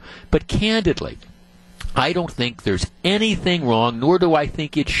prayer. But candidly, I don't think there's anything wrong, nor do I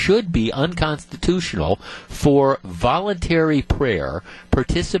think it should be unconstitutional for voluntary prayer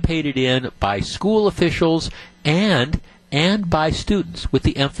participated in by school officials and by students, with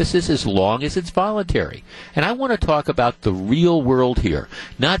the emphasis as long as it's voluntary. And I want to talk about the real world here,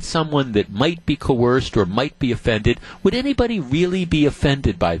 not someone that might be coerced or might be offended. Would anybody really be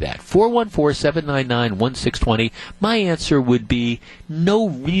offended by that? 414-799-1620. My answer would be no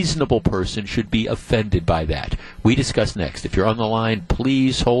reasonable person should be offended by that. We discuss next. If you're on the line,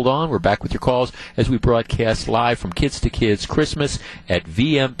 please hold on. We're back with your calls as we broadcast live from Kids to Kids Christmas at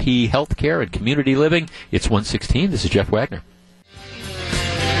VMP Healthcare and Community Living. It's 1:16. This is Jeff Wagner.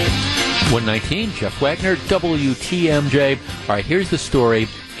 1:19, Jeff Wagner, WTMJ. All right, here's the story.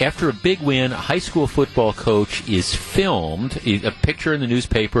 After a big win, a high school football coach is filmed, a picture in the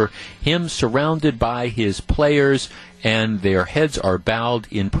newspaper, him surrounded by his players, and their heads are bowed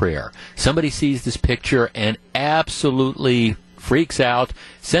in prayer. Somebody sees this picture and absolutely freaks out,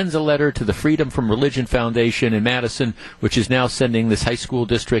 sends a letter to the Freedom from Religion Foundation in Madison, which is now sending this high school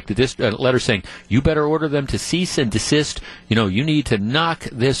district a letter saying, you better order them to cease and desist. You need to knock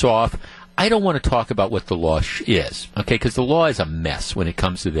this off. I don't want to talk about what the law is, okay, because the law is a mess when it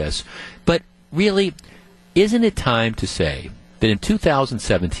comes to this. But really, isn't it time to say that in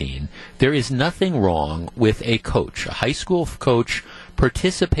 2017, there is nothing wrong with a coach, a high school coach,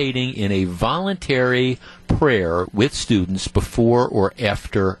 participating in a voluntary prayer with students before or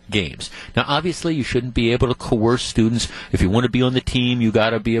after games. Now, obviously, you shouldn't be able to coerce students. If you want to be on the team, you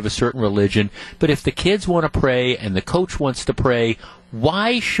got to be of a certain religion. But if the kids want to pray and the coach wants to pray,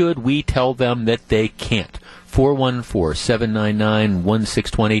 why should we tell them that they can't?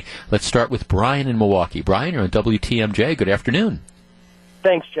 414-799-1620. Let's start with Brian in Milwaukee. Brian, you're on WTMJ. Good afternoon.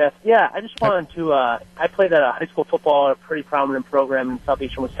 Thanks, Jeff. Yeah, I just wanted to, I played at a high school football at a pretty prominent program in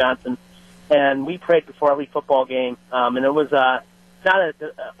southeastern Wisconsin, and we prayed before every football game, and it was not an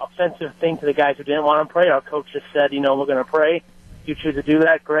offensive thing to the guys who didn't want to pray. Our coach just said, we're going to pray. If you choose to do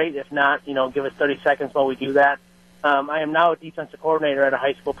that, great. If not, give us 30 seconds while we do that. I am now a defensive coordinator at a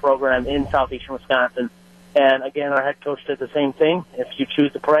high school program in southeastern Wisconsin. And, again, our head coach did the same thing. If you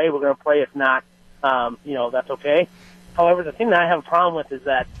choose to pray, we're going to pray. If not, that's okay. However, the thing that I have a problem with is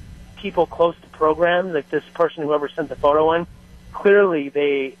that people close to programs, like this person, whoever sent the photo in, clearly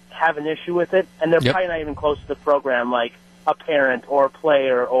they have an issue with it, and they're probably not even close to the program, like a parent or a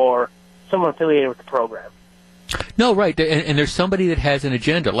player or someone affiliated with the program. No, right, and there's somebody that has an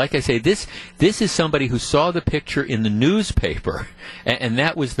agenda. Like I say, this is somebody who saw the picture in the newspaper, and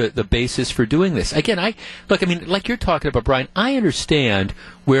that was the basis for doing this. Again, like you're talking about, Brian, I understand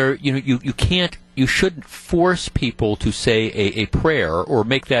where you shouldn't force people to say a prayer or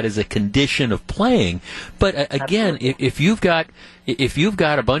make that as a condition of playing. But again, if you've got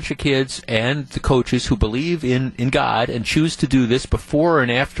a bunch of kids and the coaches who believe in God and choose to do this before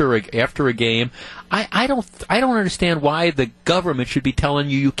and after a game, I don't understand why the government should be telling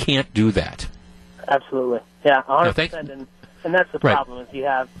you can't do that. Absolutely, yeah, 100%. And that's the problem is you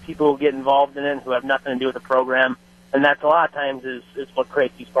have people who get involved in it who have nothing to do with the program, and that's a lot of times is what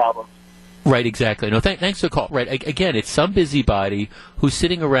creates these problems. Right, exactly. No, thanks for the call. Right, again, it's some busybody who's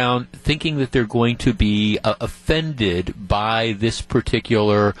sitting around thinking that they're going to be offended by this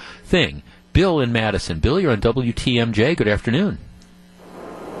particular thing. Bill in Madison. Bill, you're on WTMJ. Good afternoon.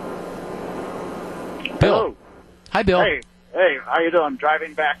 Bill. Hello. Hi, Bill. Hey, how you doing?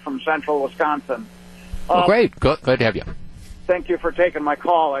 Driving back from central Wisconsin. Great. Glad to have you. Thank you for taking my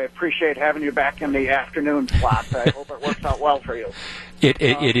call. I appreciate having you back in the afternoon slot. I hope it works out well for you.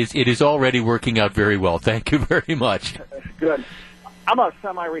 It is already working out very well. Thank you very much. Good. I'm a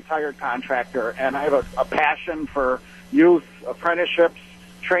semi-retired contractor, and I have a passion for youth apprenticeships,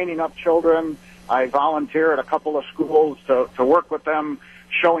 training up children. I volunteer at a couple of schools to work with them,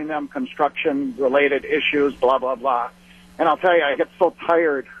 showing them construction-related issues, blah, blah, blah. And I'll tell you, I get so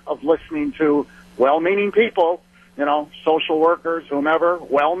tired of listening to well-meaning people, social workers, whomever,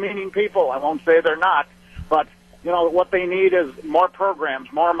 well-meaning people. I won't say they're not, but, what they need is more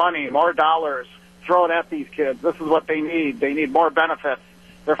programs, more money, more dollars. Throw it at these kids. This is what they need. They need more benefits.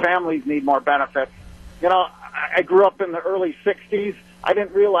 Their families need more benefits. I grew up in the early 60s. I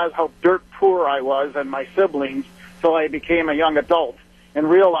didn't realize how dirt poor I was and my siblings till I became a young adult and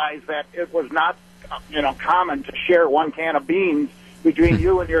realized that it was not, common to share one can of beans between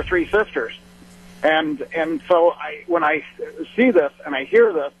you and your three sisters. And so when I see this and I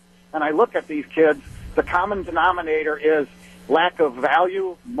hear this and I look at these kids, the common denominator is lack of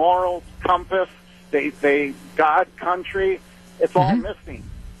value, moral compass. They God, country. It's all missing.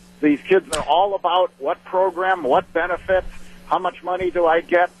 These kids are all about what program, what benefits, how much money do I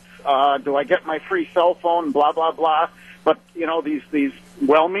get? Do I get my free cell phone? Blah blah blah. But these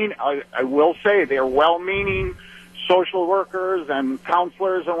well-meaning. I will say they're well-meaning social workers and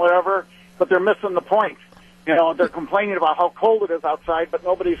counselors and whatever. But they're missing the point. They're complaining about how cold it is outside, but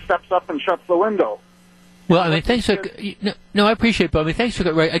nobody steps up and shuts the window. Well, thanks for no, I appreciate it, but thanks for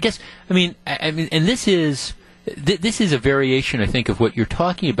right. I guess, and this is a variation, I think, of what you're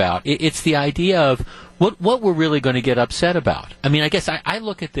talking about. It's the idea of what we're really going to get upset about. I guess I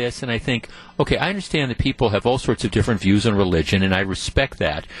look at this and I think, okay, I understand that people have all sorts of different views on religion, and I respect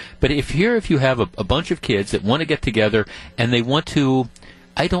that. But if you have a bunch of kids that want to get together and they want to,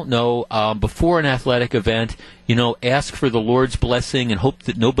 I don't know, before an athletic event, ask for the Lord's blessing and hope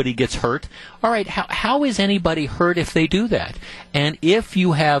that nobody gets hurt. All right, how is anybody hurt if they do that? And if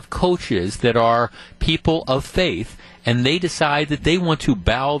you have coaches that are people of faith and they decide that they want to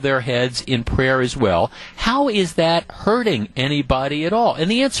bow their heads in prayer as well, how is that hurting anybody at all?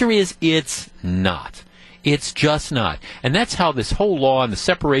 And the answer is it's not. It's just not. And that's how this whole law on the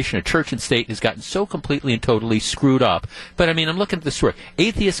separation of church and state has gotten so completely and totally screwed up. But, I'm looking at the story.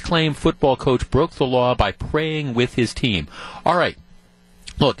 Atheist claim football coach broke the law by praying with his team. All right.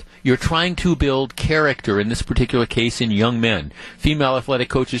 Look, you're trying to build character, in this particular case, in young men. Female athletic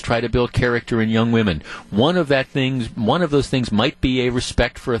coaches try to build character in young women. One of those things might be a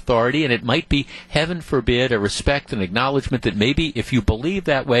respect for authority, and it might be, heaven forbid, a respect and acknowledgement that maybe if you believe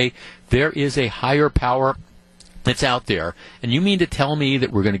that way, there is a higher power that's out there. And you mean to tell me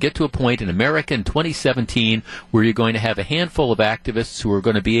that we're going to get to a point in America in 2017 where you're going to have a handful of activists who are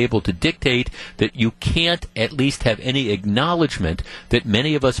going to be able to dictate that you can't at least have any acknowledgement that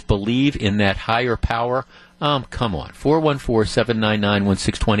many of us believe in that higher power? Come on.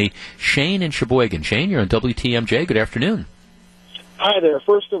 414-799-1620. Shane in Sheboygan. Shane, you're on WTMJ. Good afternoon. Hi there.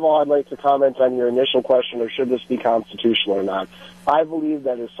 First of all, I'd like to comment on your initial question of should this be constitutional or not. I believe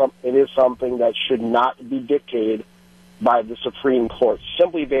that it is something that should not be dictated by the Supreme Court,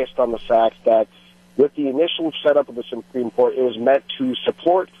 simply based on the fact that with the initial setup of the Supreme Court, it was meant to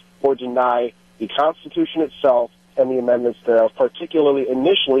support or deny the Constitution itself and the amendments thereof, particularly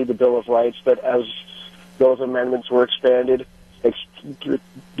initially the Bill of Rights, but as those amendments were expanded,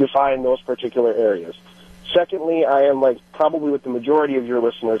 define those particular areas. Secondly, I am probably what the majority of your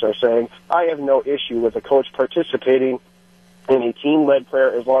listeners are saying, I have no issue with a coach participating in a team-led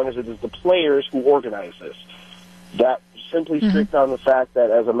prayer as long as it is the players who organize this. That simply strict on the fact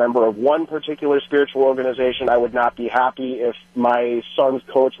that as a member of one particular spiritual organization, I would not be happy if my son's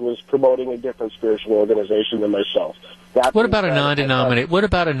coach was promoting a different spiritual organization than myself. What about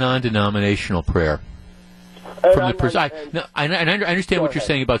a non-denominational prayer? I understand what you're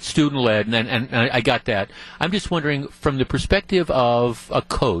saying about student-led, and I got that. I'm just wondering, from the perspective of a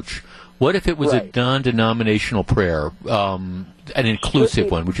coach, what if it was a non-denominational prayer, an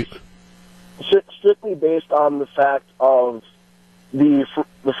inclusive one? Would you? Strictly based on the fact of the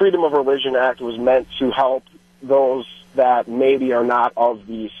Freedom of Religion Act was meant to help those that maybe are not of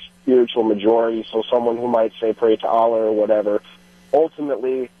the spiritual majority, so someone who might say pray to Allah or whatever.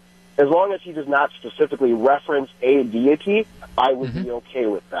 Ultimately, as long as he does not specifically reference a deity, I would be okay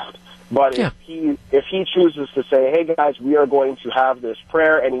with that. But if he chooses to say, hey guys, we are going to have this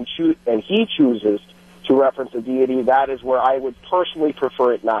prayer, and he chooses to reference a deity, that is where I would personally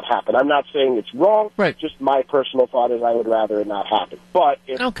prefer it not happen. I'm not saying it's wrong. Right. Just my personal thought is I would rather it not happen. But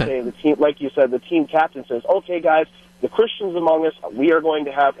if, say, the team, like you said, the team captain says, okay, guys, the Christians among us, we are going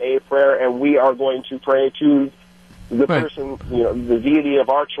to have a prayer, and we are going to pray to the person, the deity of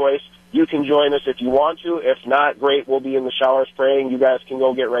our choice. You can join us if you want to. If not, great, we'll be in the showers praying. You guys can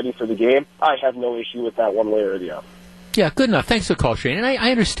go get ready for the game. I have no issue with that one way or the other. Yeah, good enough. Thanks for the call, Shane. And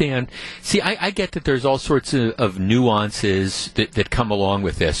I understand. See, I get that there's all sorts of nuances that come along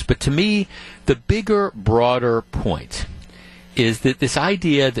with this. But to me, the bigger, broader point is that this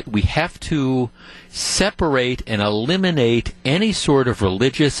idea that we have to separate and eliminate any sort of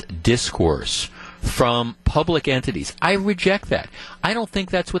religious discourse from public entities. I reject that. I don't think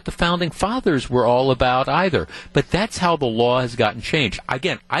that's what the Founding Fathers were all about either. But that's how the law has gotten changed.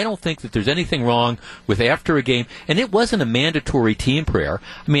 Again, I don't think that there's anything wrong with after a game, and it wasn't a mandatory team prayer.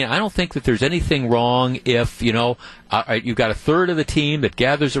 I mean, I don't think that there's anything wrong if, you've got a third of the team that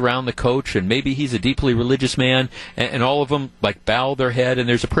gathers around the coach, and maybe he's a deeply religious man, and all of them, bow their head, and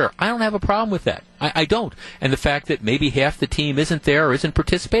there's a prayer. I don't have a problem with that. I don't. And the fact that maybe half the team isn't there or isn't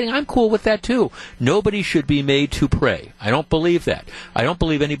participating, I'm cool with that too. Nobody should be made to pray. I don't believe that. I don't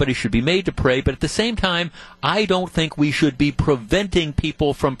believe anybody should be made to pray, but at the same time, I don't think we should be preventing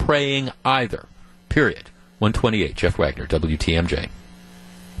people from praying either. Period. 128, Jeff Wagner, WTMJ.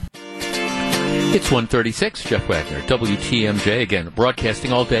 It's 1:36, Jeff Wagner, WTMJ, again,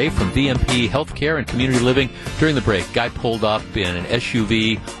 broadcasting all day from VMP Healthcare and Community Living. During the break, guy pulled up in an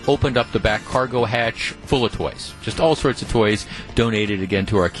SUV, opened up the back cargo hatch, full of toys. Just all sorts of toys, donated again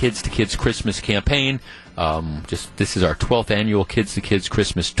to our Kids to Kids Christmas campaign. This is our 12th annual Kids to Kids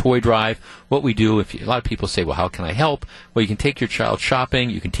Christmas toy drive. What we do, a lot of people say, well, how can I help? Well, you can take your child shopping.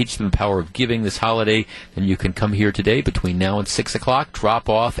 You can teach them the power of giving this holiday. And you can come here today between now and 6 o'clock, drop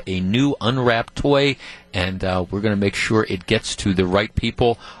off a new unwrapped toy, and we're going to make sure it gets to the right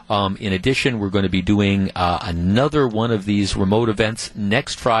people. In addition, we're going to be doing another one of these remote events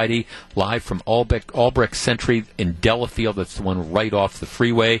next Friday, live from Albrecht Century in Delafield. That's the one right off the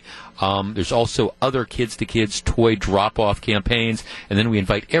freeway. There's also other kids-to-kids toy drop-off campaigns, and then we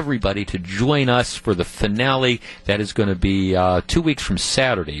invite everybody to join us for the finale. That is going to be 2 weeks from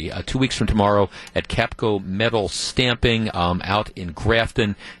Saturday, 2 weeks from tomorrow, at Capco Metal Stamping out in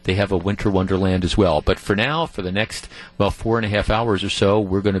Grafton. They have a Winter Wonderland as well. But for now, for the next, 4.5 hours or so,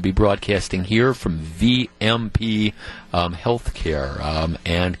 we're going to be broadcasting here from VMP Healthcare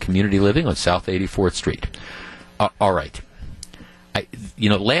and Community Living on South 84th Street. All right.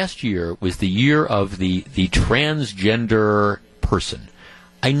 Last year was the year of the transgender person.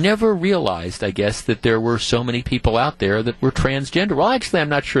 I never realized, I guess, that there were so many people out there that were transgender. Well, actually, I'm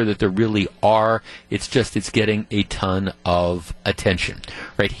not sure that there really are. It's just it's getting a ton of attention.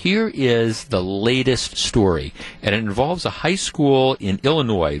 Right, here is the latest story, and it involves a high school in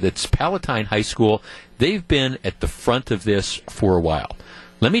Illinois. That's Palatine High School. They've been at the front of this for a while.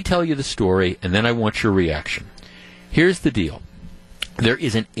 Let me tell you the story, and then I want your reaction. Here's the deal. There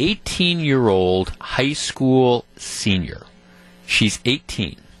is an 18-year-old high school senior. She's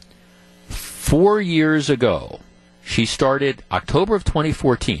 18. 4 years ago, she started October of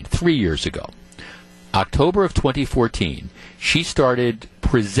 2014, 3 years ago. October of 2014, she started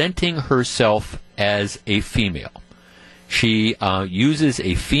presenting herself as a female. She uses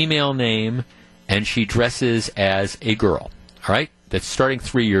a female name, and she dresses as a girl. All right? That's starting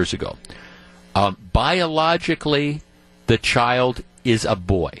 3 years ago. Biologically, the child is a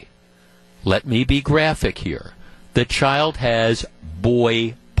boy. Let me be graphic here. The child has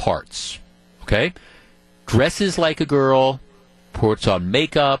boy parts. Okay? Dresses like a girl, puts on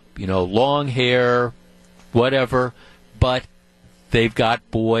makeup, long hair, whatever, but they've got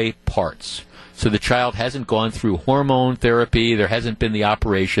boy parts. So the child hasn't gone through hormone therapy. There hasn't been the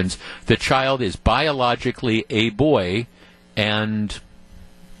operations. The child is biologically a boy, and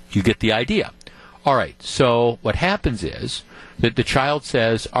you get the idea. All right, so what happens is that the child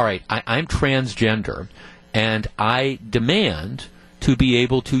says, all right, I'm transgender, and I demand to be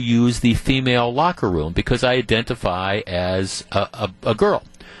able to use the female locker room because I identify as a girl.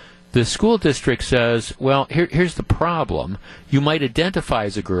 The school district says, well, here's the problem. You might identify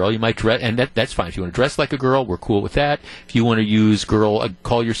as a girl. You might dress, and that's fine. If you want to dress like a girl, we're cool with that. If you want to use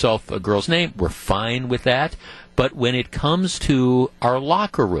call yourself a girl's name, we're fine with that. But when it comes to our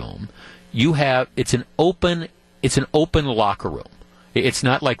locker room, it's an open locker room. It's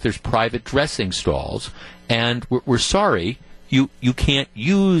not like there's private dressing stalls, and we're sorry, you can't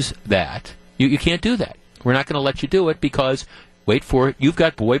use that. You can't do that. We're not going to let you do it because, wait for it, you've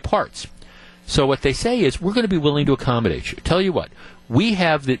got boy parts. So what they say is, we're going to be willing to accommodate you. Tell you what, we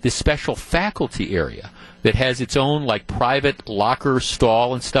have this special faculty area that has its own private locker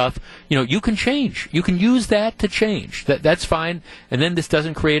stall and stuff. You can change. You can use that to change. That's fine. And then this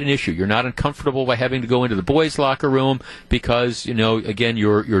doesn't create an issue. You're not uncomfortable by having to go into the boys' locker room because, again,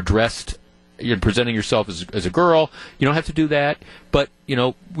 you're dressed. You're presenting yourself as a girl. You don't have to do that. But,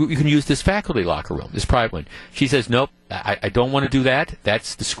 you can use this faculty locker room, this private one. She says, nope, I don't want to do that.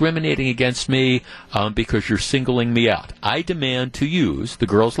 That's discriminating against me because you're singling me out. I demand to use the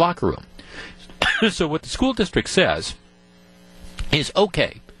girls' locker room. So what the school district says is,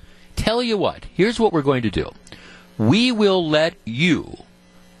 okay, tell you what, here's what we're going to do. We will let you,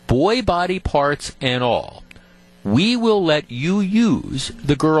 boy body parts and all, we will let you use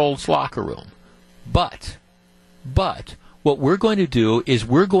the girls' locker room. But what we're going to do is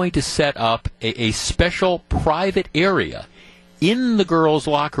we're going to set up a special private area in the girls'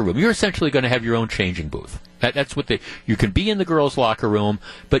 locker room. You're essentially going to have your own changing booth. That's what you can be in the girls' locker room,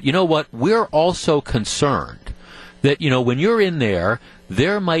 but you know what? We're also concerned that, when you're in there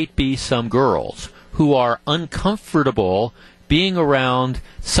might be some girls who are uncomfortable being around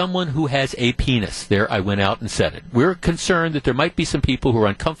someone who has a penis. There, I went out and said it. We're concerned that there might be some people who are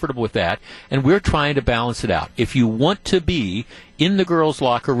uncomfortable with that, and we're trying to balance it out. If you want to be in the girls'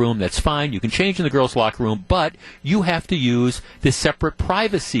 locker room, that's fine. You can change in the girls' locker room, but you have to use this separate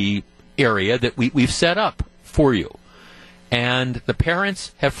privacy area that we've set up for you. And the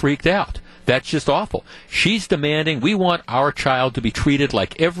parents have freaked out. That's just awful. She's demanding, we want our child to be treated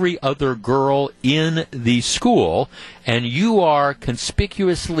like every other girl in the school, and you are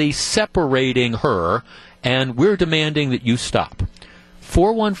conspicuously separating her, and we're demanding that you stop.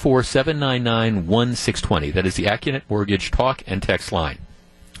 414-799-1620. That is the Accunet Mortgage talk and text line.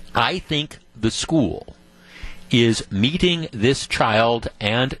 I think the school is meeting this child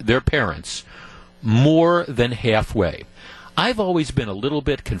and their parents more than halfway. I've always been a little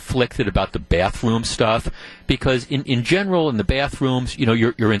bit conflicted about the bathroom stuff because in general in the bathrooms,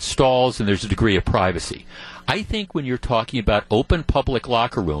 you're in stalls and there's a degree of privacy. I think when you're talking about open public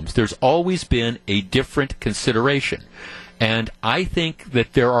locker rooms, there's always been a different consideration. And I think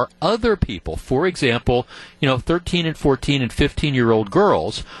that there are other people, for example, 13 and 14 and 15-year-old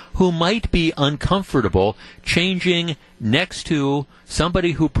girls who might be uncomfortable changing next to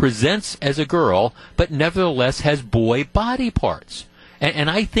somebody who presents as a girl but nevertheless has boy body parts.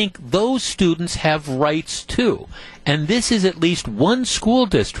 And I think those students have rights too. And this is at least one school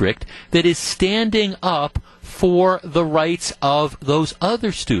district that is standing up for the rights of those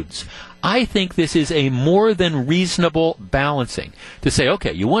other students. I think this is a more than reasonable balancing to say,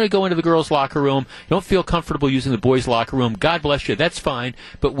 okay, you want to go into the girls' locker room, you don't feel comfortable using the boys' locker room, God bless you, that's fine,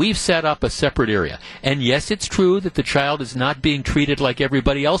 but we've set up a separate area. And yes, it's true that the child is not being treated like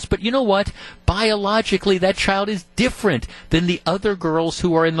everybody else, but you know what? Biologically, that child is different than the other girls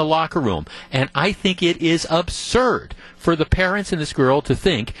who are in the locker room. And I think it is absurd for the parents in this girl to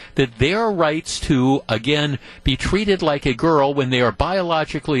think that their rights to, again, be treated like a girl when they are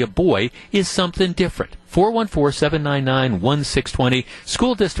biologically a boy is something different. 414-799-1620.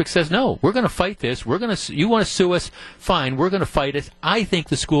 School district says, no, we're going to fight this. You want to sue us? Fine, we're going to fight it. I think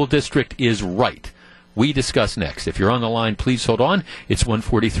the school district is right. We discuss next. If you're on the line, please hold on. It's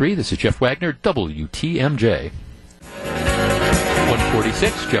 1:43. This is Jeff Wagner, WTMJ.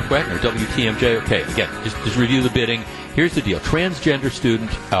 146, Jeff Wagner, WTMJ. Okay, again, just review the bidding. Here's the deal. Transgender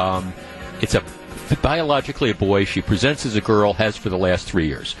student, it's biologically a boy. She presents as a girl, has for the last 3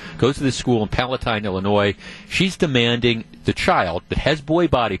 years. Goes to this school in Palatine, Illinois. She's demanding the child that has boy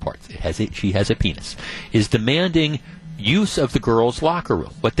body parts, she has a penis, is demanding use of the girls' locker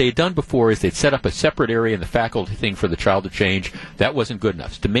room. What they had done before is they'd set up a separate area in the faculty thing for the child to change. That wasn't good enough.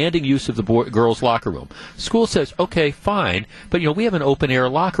 It's demanding use of the girls' locker room. School says, okay, fine, but we have an open-air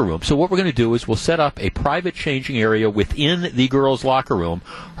locker room. So what we're going to do is we'll set up a private changing area within the girls' locker room.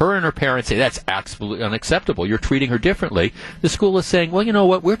 Her and her parents say, that's absolutely unacceptable. You're treating her differently. The school is saying, well, you know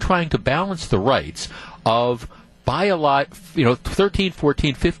what? We're trying to balance the rights of 13,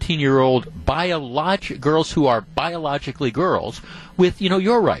 14, 15-year-old girls who are biologically girls with,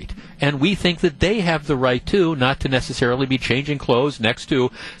 your right. And we think that they have the right, too, not to necessarily be changing clothes next to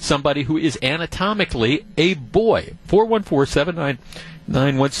somebody who is anatomically a boy.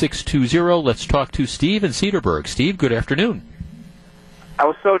 414-799-1620. Let's talk to Steve in Cedarburg. Steve, good afternoon. I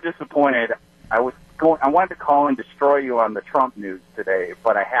was so disappointed. I wanted to call and destroy you on the Trump news today,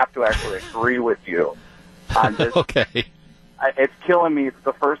 but I have to actually agree with you. Okay. It's killing me. It's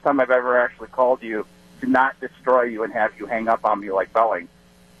the first time I've ever actually called you to not destroy you and have you hang up on me like Belling.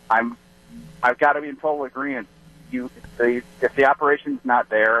 I've got to be in total agreement. If the operation's not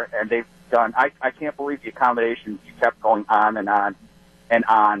there and they've done, I can't believe the accommodations you kept going on and on and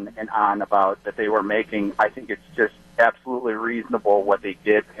on and on about that they were making. I think it's just absolutely reasonable what they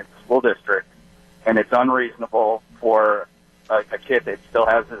did in the school district, and it's unreasonable for a kid that still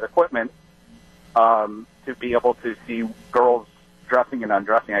has his equipment to be able to see girls dressing and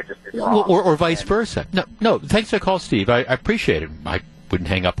undressing. It's wrong. Or vice versa. No. Thanks for the call, Steve. I appreciate it. I wouldn't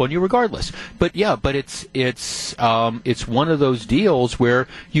hang up on you regardless. But it's one of those deals where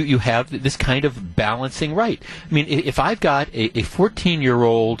you have this kind of balancing right. I mean, if I've got a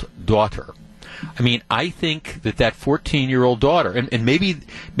 14-year-old daughter, I think that 14-year-old daughter, and maybe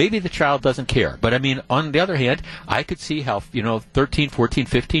the child doesn't care, but on the other hand, I could see how, 13, 14,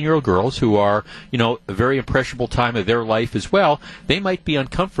 15-year-old girls who are, a very impressionable time of their life as well, they might be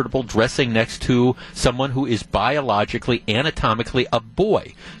uncomfortable dressing next to someone who is biologically, anatomically a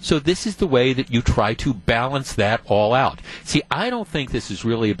boy. So this is the way that you try to balance that all out. See, I don't think this is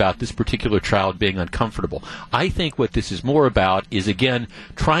really about this particular child being uncomfortable. I think what this is more about is, again,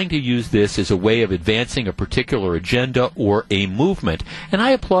 trying to use this as a way of advancing a particular agenda or a movement. And I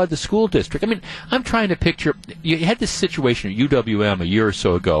applaud the school district. I'm trying to picture, you had this situation at UWM a year or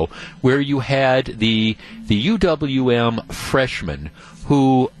so ago where you had the UWM freshmen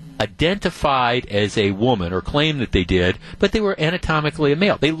who identified as a woman, or claimed that they did, but they were anatomically a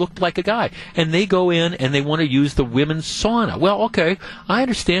male. They looked like a guy. And they go in and they want to use the women's sauna. Well, okay, I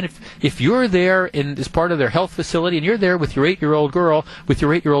understand if you're there as part of their health facility and you're there with your 8-year-old girl, with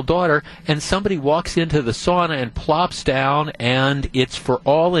your 8-year-old daughter, and somebody walks into the sauna and plops down and it's for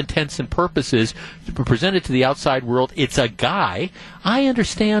all intents and purposes presented to the outside world, it's a guy, I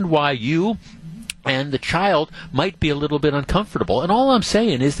understand why you and the child might be a little bit uncomfortable. And all I'm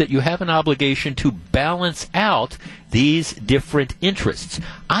saying is that you have an obligation to balance out these different interests.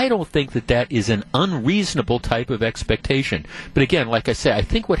 I don't think that is an unreasonable type of expectation. But again, like I say, I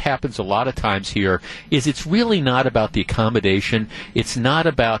think what happens a lot of times here is it's really not about the accommodation. It's not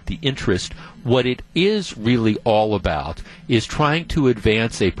about the interest. What it is really all about is trying to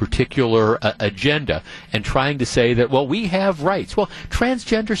advance a particular agenda and trying to say that, well, we have rights. Well,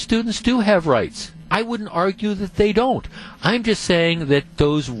 transgender students do have rights. I wouldn't argue that they don't. I'm just saying that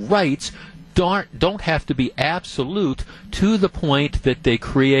those rights don't have to be absolute to the point that they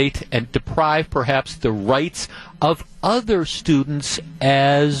create and deprive perhaps the rights of other students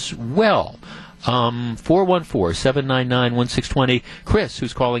as well. 414-799-1620. Chris,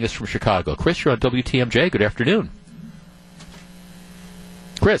 who's calling us from Chicago. Chris, you're on WTMJ. Good afternoon.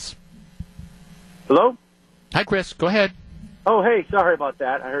 Chris. Hello? Hi, Chris. Go ahead. Oh, hey, sorry about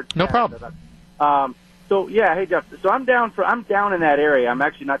that. I heard. No problem. Hey, Jeff. So I'm down in that area. I'm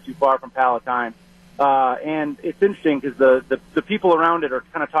actually not too far from Palatine, and it's interesting because the people around it are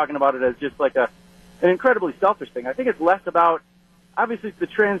kind of talking about it as just like an incredibly selfish thing. I think it's less about, obviously, the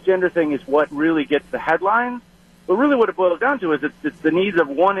transgender thing is what really gets the headlines, but really what it boils down to is it's the needs of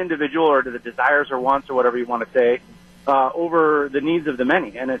one individual or the desires or wants or whatever you want to say, over the needs of the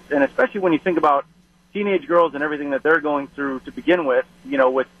many. And especially when you think about teenage girls and everything that they're going through to begin with,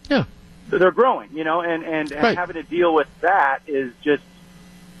 they're growing, and having to deal with that is just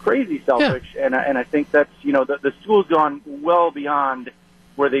crazy selfish. Yeah. And I think that's, the school's gone well beyond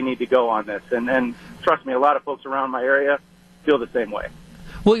where they need to go on this. And trust me, a lot of folks around my area feel the same way.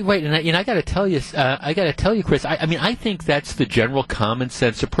 Well, wait, and I got to tell you, Chris. I think that's the general common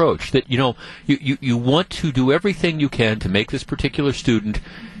sense approach. That you want to do everything you can to make this particular student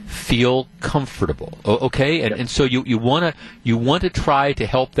feel comfortable, okay, and so you want to try to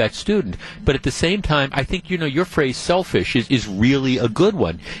help that student, but at the same time, I think your phrase "selfish" is really a good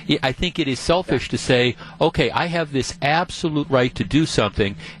one. I think it is selfish to say, okay, I have this absolute right to do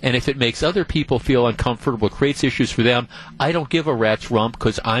something, and if it makes other people feel uncomfortable, creates issues for them, I don't give a rat's rump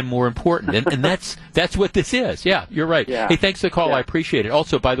because I'm more important, and that's what this is. Yeah, you're right. Yeah. Hey, thanks for the call. Yeah. I appreciate it.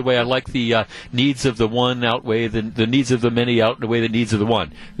 Also, by the way, I like the needs of the one outweigh the needs of the many outweigh the needs of the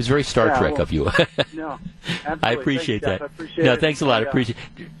one. It's very Star Trek of you. No, I appreciate that. I appreciate it. Thanks a lot. I appreciate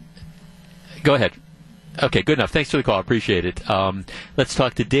it. Go ahead. Okay, good enough. Thanks for the call. I appreciate it. Let's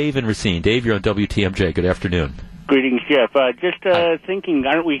talk to Dave in Racine. Dave, you're on WTMJ. Good afternoon. Greetings, Jeff. Thinking,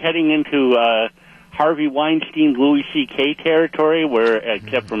 aren't we heading into Harvey Weinstein, Louis C.K. territory, where,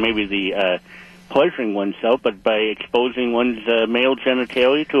 except for maybe the pleasuring oneself, but by exposing one's male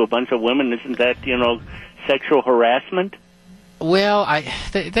genitalia to a bunch of women, isn't that, sexual harassment? Well,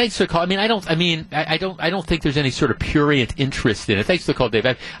 thanks for the call. I don't think there's any sort of prurient interest in it. Thanks for the call, Dave.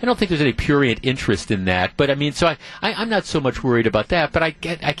 I don't think there's any prurient interest in that. But I'm not so much worried about that. But I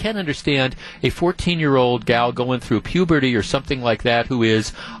can understand a 14-year-old gal going through puberty or something like that who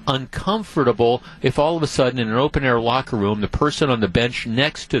is uncomfortable if all of a sudden in an open-air locker room the person on the bench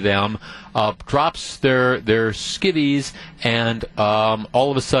next to them drops their skivvies and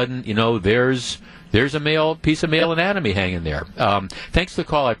all of a sudden there's a piece of male anatomy hanging there. Thanks for the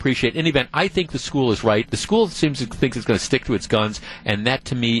call. I appreciate it. In any event, I think the school is right. The school seems to think it's going to stick to its guns, and that,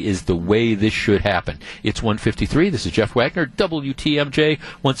 to me, is the way this should happen. It's 1:53. This is Jeff Wagner, WTMJ.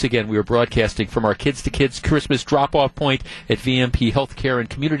 Once again, we are broadcasting from our Kids to Kids Christmas drop-off point at VMP Healthcare and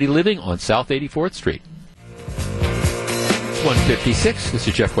Community Living on South 84th Street. 1:56. This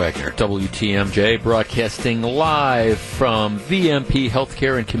is Jeff Wagner, WTMJ, broadcasting live from VMP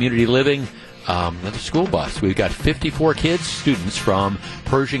Healthcare and Community Living. Another school bus. We've got 54 kids, students from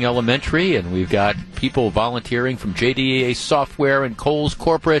Pershing Elementary, and we've got people volunteering from JDA Software and Kohl's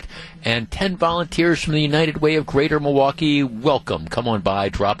Corporate, and 10 volunteers from the United Way of Greater Milwaukee. Welcome. Come on by.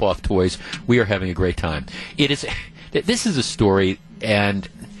 Drop off toys. We are having a great time. This is a story, and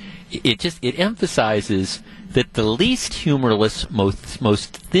it emphasizes that the least humorless,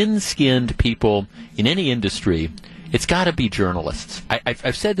 most thin-skinned people in any industry, it's got to be journalists.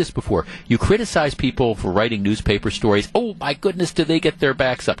 I've said this before. You criticize people for writing newspaper stories. Oh, my goodness, do they get their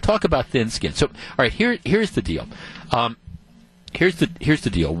backs up? Talk about thin skin. So, all right, here's the deal. Here's the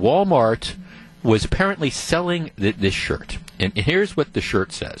deal. Walmart was apparently selling this shirt. And here's what the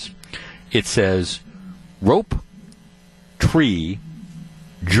shirt says. It says, rope, tree,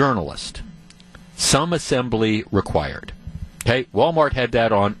 journalist. Some assembly required. Okay, Walmart had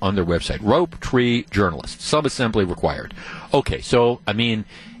that on their website. Rope, tree, journalist. Some assembly required. Okay, so,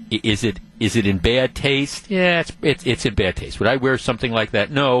 is it in bad taste? Yeah, it's in bad taste. Would I wear something like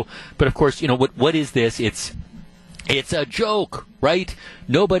that? No. But, of course, what is this? It's a joke, right?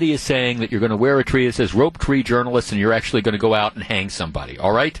 Nobody is saying that you're going to wear a tree that says rope, tree, journalist, and you're actually going to go out and hang somebody,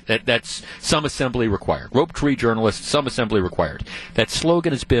 all right? That's some assembly required. Rope, tree, journalist, some assembly required. That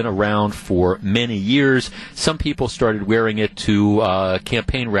slogan has been around for many years. Some people started wearing it to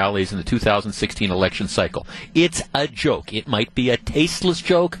campaign rallies in the 2016 election cycle. It's a joke. It might be a tasteless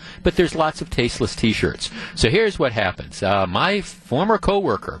joke, but there's lots of tasteless T-shirts. So here's what happens. My former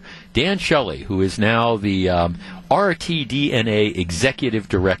coworker, Dan Shelley, who is now the RTDNA Executive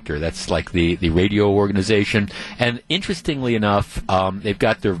Director. That's like the radio organization. And interestingly enough, they've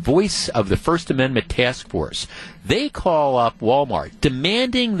got their Voice of the First Amendment Task Force. They call up Walmart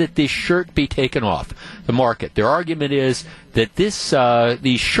demanding that this shirt be taken off the market. Their argument is that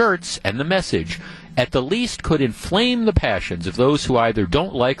these shirts and the message at the least could inflame the passions of those who either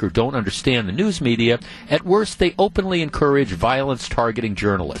don't like or don't understand the news media. At worst, they openly encourage violence targeting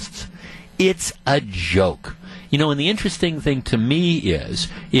journalists. It's a joke. And the interesting thing to me is,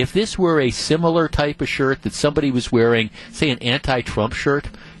 if this were a similar type of shirt that somebody was wearing, say an anti-Trump shirt,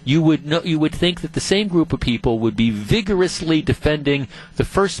 you would think that the same group of people would be vigorously defending the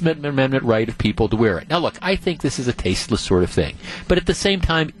First Amendment right of people to wear it. Now, look, I think this is a tasteless sort of thing, but at the same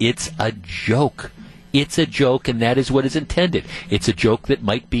time, it's a joke. It's a joke, and that is what is intended. It's a joke that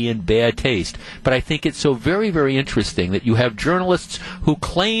might be in bad taste. But I think it's so very, very interesting that you have journalists who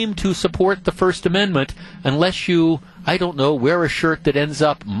claim to support the First Amendment unless you, I don't know, wear a shirt that ends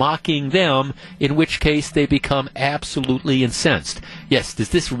up mocking them, in which case they become absolutely incensed. Yes, does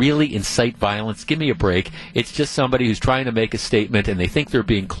this really incite violence? Give me a break. It's just somebody who's trying to make a statement, and they think they're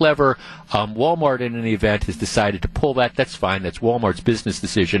being clever. Walmart, in any event, has decided to pull that. That's fine. That's Walmart's business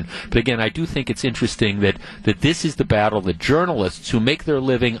decision. But again, I do think it's interesting that this is the battle that journalists who make their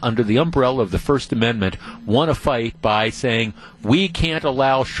living under the umbrella of the First Amendment want to fight by saying, we can't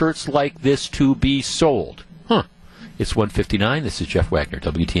allow shirts like this to be sold. It's 1:59. This is Jeff Wagner,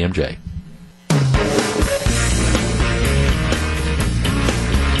 WTMJ.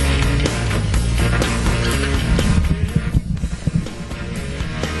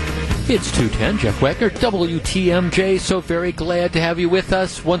 It's 2:10. Jeff Wagner, WTMJ. So very glad to have you with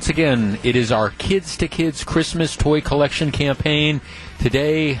us. Once again, it is our Kids to Kids Christmas Toy Collection campaign.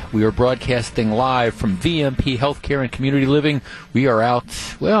 Today, we are broadcasting live from VMP Healthcare and Community Living. We are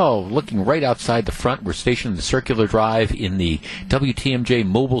out, well, looking right outside the front. We're stationed in the Circular Drive in the WTMJ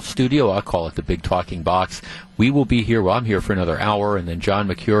mobile studio. I call it the Big Talking Box. We will be here. Well, I'm here for another hour, and then John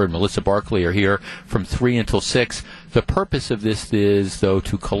McCure and Melissa Barkley are here from 3 until 6. The purpose of this is, though,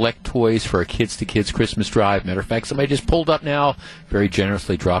 to collect toys for a Kids to Kids Christmas drive. Matter of fact, somebody just pulled up now, very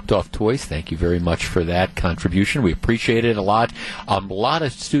generously dropped off toys. Thank you very much for that contribution. We appreciate it a lot. A lot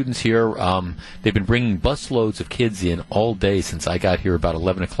of students here, they've been bringing busloads of kids in all day since I got here about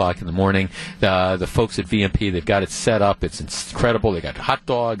 11 o'clock in the morning. The folks at VMP, they've got it set up. It's incredible. They got hot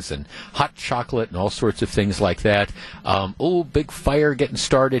dogs and hot chocolate and all sorts of things like that. Big fire getting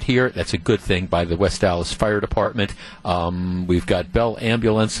started here. That's a good thing by the West Dallas Fire Department. We've got Bell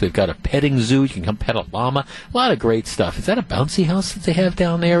Ambulance. They've got a petting zoo. You can come pet a llama. A lot of great stuff. Is that a bouncy house that they have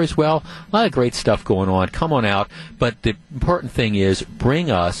down there as well? A lot of great stuff going on. Come on out. But the important thing is, bring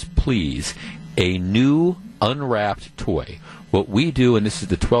us, please, a new unwrapped toy. What we do, and this is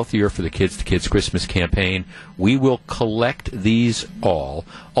the 12th year for the Kids to Kids Christmas campaign, we will collect these all.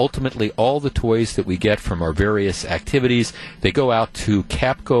 Ultimately, all the toys that we get from our various activities, they go out to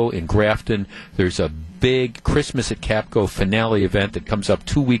Capco in Grafton. There's a big Christmas at Capco finale event that comes up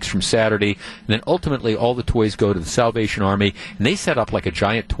 2 weeks from Saturday, and then ultimately all the toys go to the Salvation Army, and they set up like a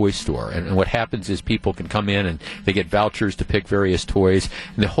giant toy store. And what happens is people can come in and they get vouchers to pick various toys,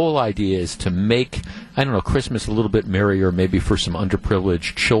 and the whole idea is to make, I don't know, Christmas a little bit merrier, maybe for some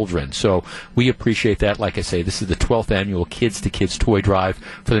underprivileged children. So we appreciate that. Like I say, this is the 12th annual Kids to Kids Toy Drive.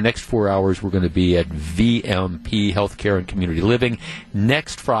 For the next 4 hours, we're going to be at VMP Healthcare and Community Living.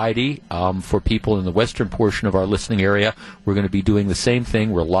 Next Friday, for people in the western portion of our listening area, we're going to be doing the same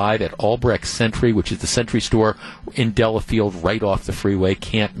thing. We're live at Albrecht Sentry, which is the Sentry store in Delafield, right off the freeway.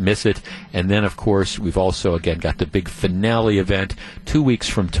 Can't miss it. And then, of course, we've also, again, got the big finale event 2 weeks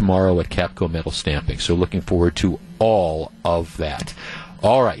from tomorrow at Capco Metal Stamping. So looking forward to all of that.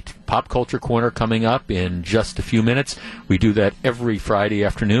 All right, Pop Culture Corner coming up in just a few minutes. We do that every Friday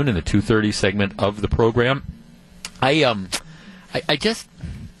afternoon in the 2:30 segment of the program. I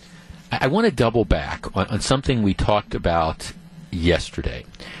want to double back on something we talked about yesterday.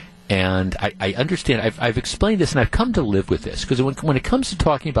 And I understand, I've explained this, and I've come to live with this, because when it comes to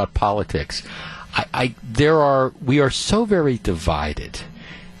talking about politics, we are so very divided.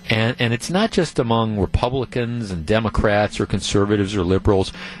 And it's not just among Republicans and Democrats or conservatives or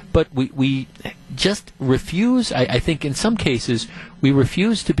liberals, but we just refuse, I think in some cases, we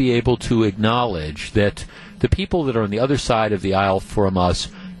refuse to be able to acknowledge that the people that are on the other side of the aisle from us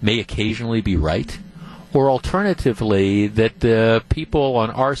may occasionally be right, or alternatively, that the people on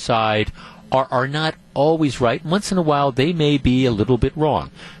our side are not always right. Once in a while, they may be a little bit wrong.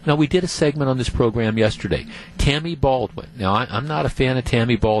 Now, we did a segment on this program yesterday. Tammy Baldwin. Now, I'm not a fan of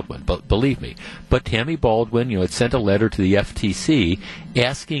Tammy Baldwin, but believe me. But Tammy Baldwin, had sent a letter to the FTC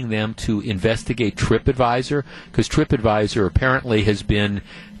asking them to investigate TripAdvisor, because TripAdvisor apparently has been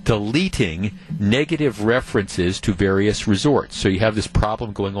deleting negative references to various resorts. So you have this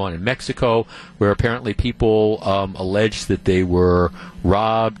problem going on in Mexico where apparently people allege that they were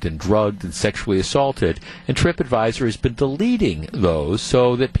robbed and drugged and sexually assaulted, and TripAdvisor has been deleting those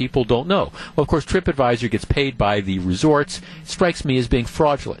so that people don't know. Well, of course, TripAdvisor gets paid by the resorts. It strikes me as being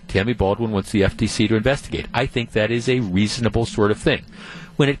fraudulent. Tammy Baldwin wants the FTC to investigate. I think that is a reasonable sort of thing.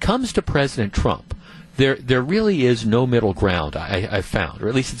 When it comes to President Trump, there really is no middle ground, I've found, or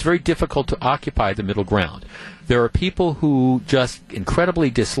at least it's very difficult to occupy the middle ground. There are people who just incredibly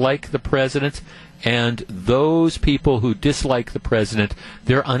dislike the president, and those people who dislike the president,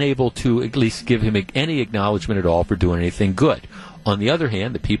 they're unable to at least give him any acknowledgement at all for doing anything good. On the other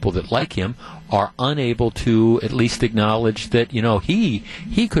hand, the people that like him are unable to at least acknowledge that,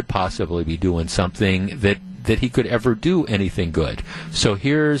 he could possibly be doing something that he could ever do anything good. So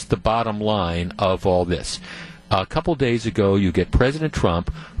here's the bottom line of all this. A couple days ago, you get President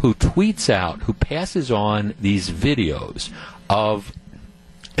Trump, who tweets out, who passes on these videos of,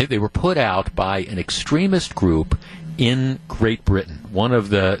 they were put out by an extremist group in Great Britain, one of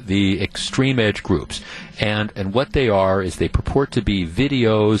the extreme edge groups. And what they are is they purport to be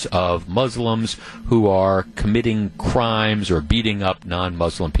videos of Muslims who are committing crimes or beating up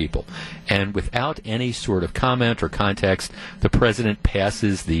non-Muslim people. And without any sort of comment or context, the president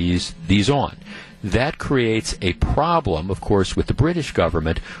passes these on. That creates a problem, of course, with the British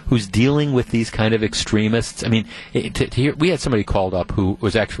government, who's dealing with these kind of extremists. I mean, we had somebody called up who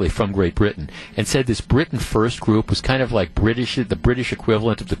was actually from Great Britain and said this Britain First group was kind of like the British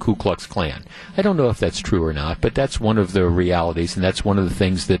equivalent of the Ku Klux Klan. I don't know if that's true or not, but that's one of the realities, and that's one of the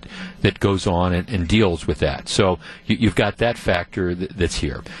things that goes on and deals with that. So you've got that factor that's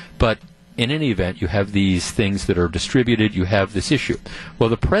here. But in any event, you have these things that are distributed. You have this issue. Well,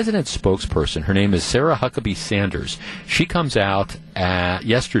 the president's spokesperson, her name is Sarah Huckabee Sanders. She comes out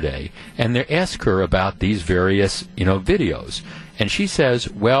yesterday, and they ask her about these various, videos. And she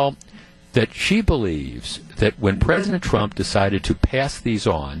says, well, that she believes that when President Trump decided to pass these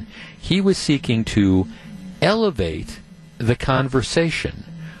on, he was seeking to elevate the conversation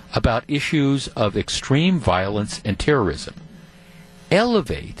about issues of extreme violence and terrorism.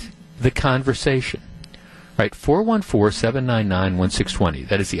 Elevate the conversation. Right, 414-799-1620.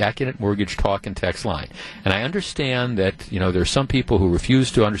 That is the Accunet Mortgage talk and text line. And I understand that, there's some people who refuse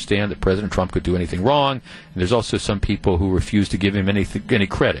to understand that President Trump could do anything wrong, and there's also some people who refuse to give him any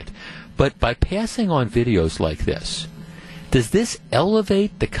credit. But by passing on videos like this, does this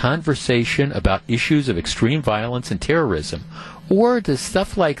elevate the conversation about issues of extreme violence and terrorism, or does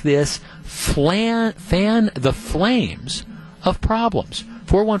stuff like this fan the flames of problems?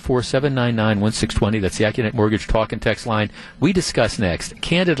 414-799-1620. That's the Accunet Mortgage talk and text line. We discuss next.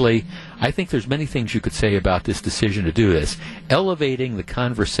 Candidly, I think there's many things you could say about this decision to do this. Elevating the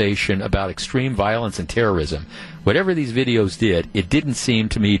conversation about extreme violence and terrorism. Whatever these videos did, it didn't seem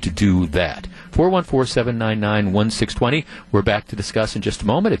to me to do that. 414-799-1620. We're back to discuss in just a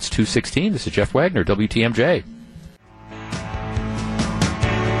moment. It's 2:16. This is Jeff Wagner, WTMJ.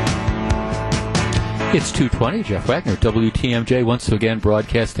 It's 2:20. Jeff Wagner, WTMJ, once again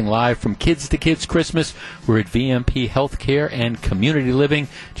broadcasting live from Kids to Kids Christmas. We're at VMP Healthcare and Community Living,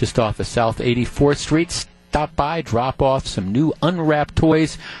 just off of South 84th Street. Stop by, drop off some new unwrapped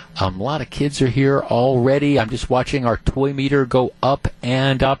toys. A lot of kids are here already. I'm just watching our toy meter go up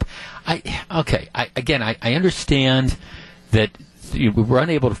and up. I understand that we're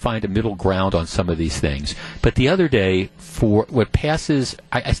unable to find a middle ground on some of these things. But the other day, for what passes,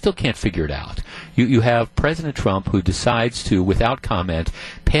 I still can't figure it out. You have President Trump who decides to, without comment,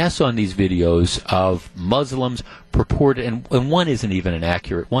 pass on these videos of Muslims purported, and one isn't even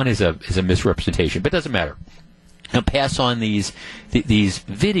inaccurate, one is a misrepresentation, but it doesn't matter. Now pass on these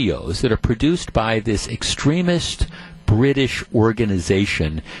videos that are produced by this extremist British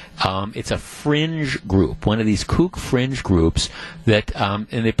organization. It's a fringe group, one of these kook fringe groups that, and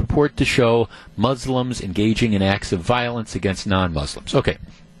they purport to show Muslims engaging in acts of violence against non-Muslims. Okay.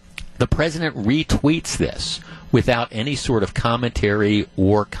 The president retweets this without any sort of commentary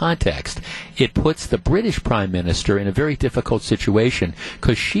or context. It puts the British Prime Minister in a very difficult situation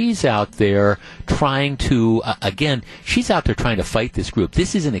because she's out there trying to, she's out there trying to fight this group.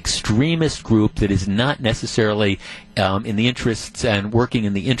 This is an extremist group that is not necessarily in the interests and working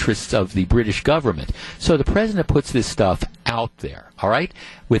in the interests of the British government. So the president puts this stuff out there, all right,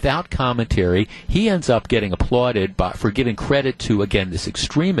 without commentary. He ends up getting applauded for giving credit to, again, this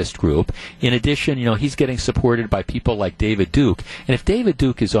extremist group. In addition, he's getting supported by people like David Duke. And if David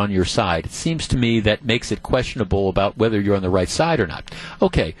Duke is on your side, it seems to me that makes it questionable about whether you're on the right side or not.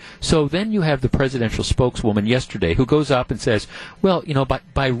 Okay, so then you have the presidential spokeswoman yesterday who goes up and says, well,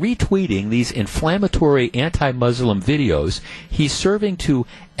 by retweeting these inflammatory anti-Muslim videos, he's serving to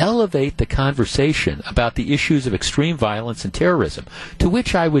elevate the conversation about the issues of extreme violence and terrorism, to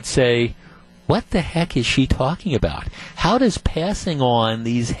which I would say, what the heck is she talking about? How does passing on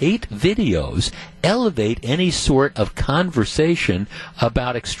these hate videos elevate any sort of conversation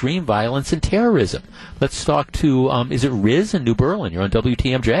about extreme violence and terrorism? Let's talk to, is it Riz in New Berlin? You're on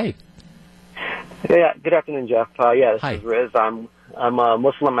WTMJ. Yeah, good afternoon, Jeff. This Hi. is Riz. I'm a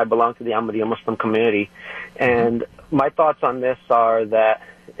Muslim. I belong to the Ahmadiyya Muslim community. And my thoughts on this are that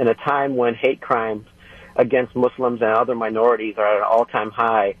in a time when hate crimes against Muslims and other minorities are at an all-time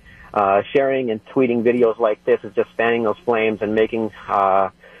high, sharing and tweeting videos like this is just fanning those flames and making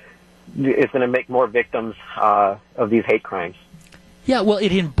it's going to make more victims of these hate crimes. Yeah, well,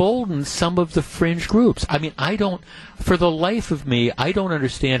 it emboldens some of the fringe groups. I mean, for the life of me, I don't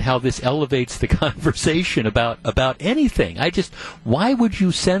understand how this elevates the conversation about anything. Why would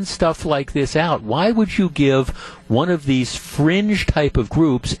you send stuff like this out? Why would you give one of these fringe type of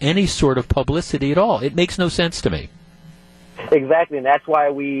groups any sort of publicity at all? It makes no sense to me. Exactly, and that's why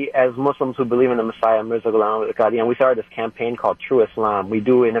we, as Muslims who believe in the Messiah, Mirza Ghulam Qadian, we started this campaign called True Islam. We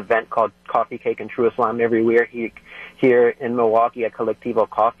do an event called Coffee, Cake, and True Islam every year here in Milwaukee at Collectivo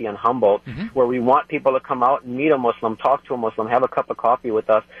Coffee on Humboldt, where we want people to come out and meet a Muslim, talk to a Muslim, have a cup of coffee with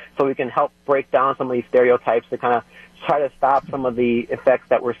us, so we can help break down some of these stereotypes to kind of try to stop some of the effects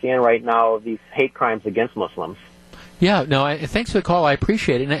that we're seeing right now of these hate crimes against Muslims. Yeah, no. Thanks for the call. I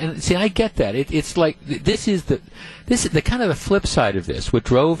appreciate it. And see, I get that. It's like this is the kind of the flip side of this. What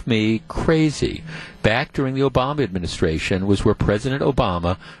drove me crazy back during the Obama administration was where President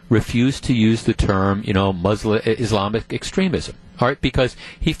Obama refused to use the term, Muslim Islamic extremism. All right, because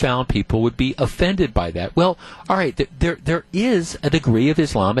he found people would be offended by that. Well, all right, there is a degree of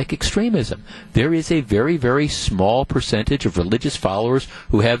Islamic extremism. There is a very, very small percentage of religious followers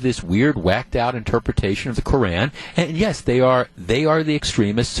who have this weird, whacked-out interpretation of the Quran, and yes, they are the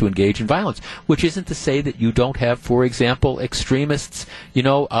extremists who engage in violence. Which isn't to say that you don't have, for example, extremists,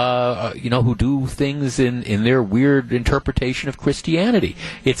 who do things in their weird interpretation of Christianity.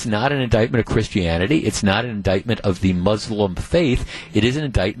 It's not an indictment of Christianity. It's not an indictment of the Muslim faith. It is an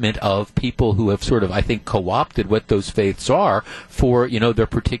indictment of people who have sort of, I think, co-opted what those faiths are for, their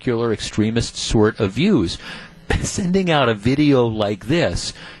particular extremist sort of views. Sending out a video like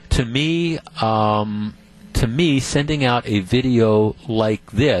this, to me, sending out a video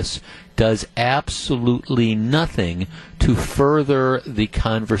like this does absolutely nothing to further the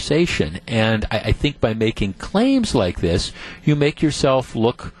conversation. And I think by making claims like this, you make yourself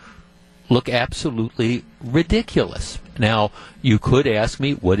look absolutely ridiculous. Now, you could ask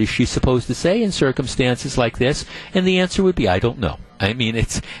me, what is she supposed to say in circumstances like this? And the answer would be, I don't know. I mean,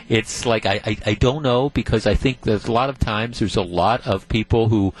 it's like I don't know, because I think that a lot of times there's a lot of people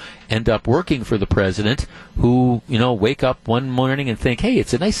who end up working for the president who, wake up one morning and think, hey,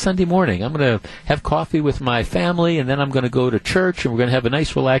 it's a nice Sunday morning. I'm going to have coffee with my family, and then I'm going to go to church, and we're going to have a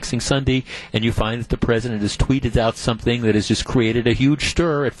nice, relaxing Sunday. And you find that the president has tweeted out something that has just created a huge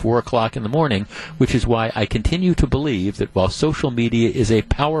stir at 4 o'clock in the morning, which is why I continue to believe that while social media is a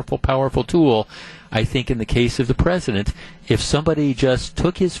powerful, powerful tool, I think in the case of the president, if somebody just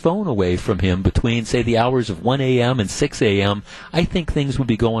took his phone away from him between, say, the hours of 1 a.m. and 6 a.m., I think things would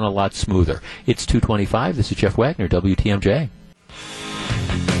be going a lot smoother. It's 2:25. This is Jeff Wagner, WTMJ.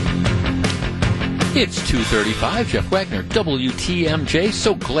 It's 2:35. Jeff Wagner, WTMJ.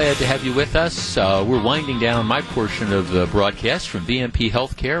 So glad to have you with us. We're winding down my portion of the broadcast from VMP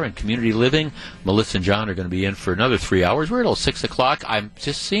Healthcare and Community Living. Melissa and John are going to be in for another 3 hours. We're until 6 o'clock. I'm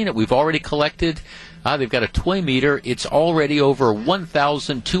just seeing it. We've already collected. They've got a toy meter. It's already over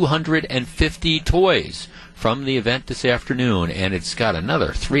 1,250 toys from the event this afternoon, and it's got another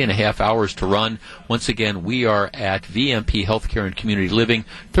 3.5 hours to run. Once again, we are at VMP Healthcare and Community Living,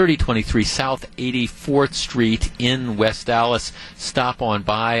 3023 South 84th Street in West Dallas. Stop on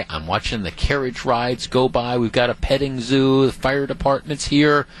by. I'm watching the carriage rides go by. We've got a petting zoo. The fire department's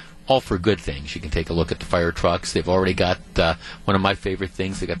here. All for good things. You can take a look at the fire trucks. They've already got one of my favorite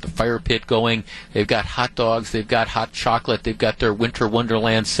things. They've got the fire pit going. They've got hot dogs. They've got hot chocolate. They've got their winter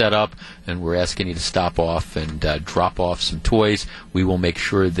wonderland set up. And we're asking you to stop off and drop off some toys. We will make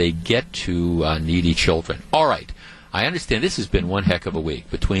sure they get to needy children. All right. I understand this has been one heck of a week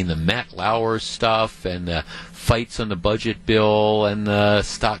between the Matt Lauer stuff and the fights on the budget bill and the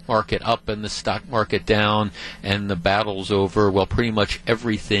stock market up and the stock market down and the battles over, well, pretty much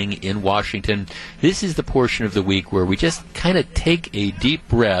everything in Washington. This is the portion of the week where we just kind of take a deep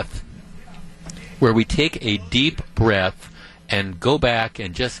breath, and go back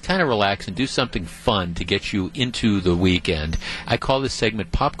and just kind of relax and do something fun to get you into the weekend. I call this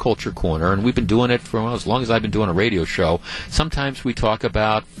segment Pop Culture Corner, and we've been doing it for as long as I've been doing a radio show. Sometimes we talk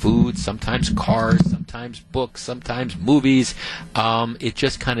about food, sometimes cars, sometimes books, sometimes movies. It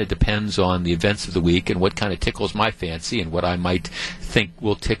just kind of depends on the events of the week and what kind of tickles my fancy and what I might think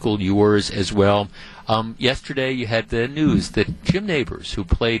will tickle yours as well. Yesterday you had the news that Jim Nabors, who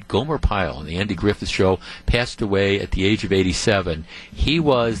played Gomer Pyle on the Andy Griffith Show, passed away at the age of 87. He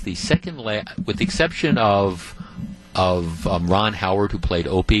was the second, with the exception of Ron Howard, who played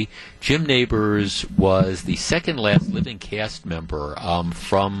Opie. Jim Nabors was the second last living cast member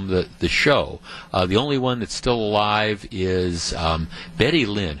from the show. The only one that's still alive is Betty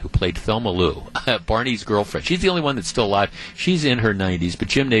Lynn, who played Thelma Lou, Barney's girlfriend. She's the only one that's still alive. She's in her 90s, but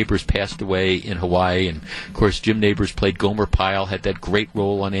Jim Nabors passed away in Hawaii. And, of course, Jim Nabors played Gomer Pyle, had that great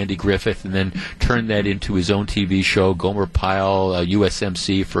role on Andy Griffith, and then turned that into his own TV show, Gomer Pyle,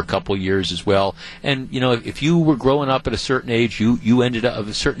 USMC, for a couple years as well. And, you know, if you were growing up at a certain age, you ended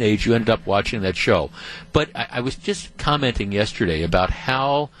up watching that show. But I was just commenting yesterday about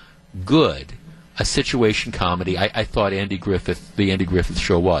how good a situation comedy I thought the Andy Griffith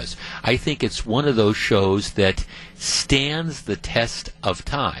Show was. I think it's one of those shows that stands the test of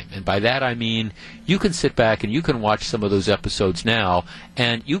time. And by that I mean you can sit back and you can watch some of those episodes now,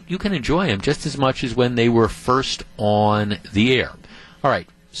 and you can enjoy them just as much as when they were first on the air. All right,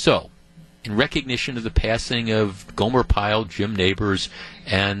 so in recognition of the passing of Gomer Pyle, Jim Nabors,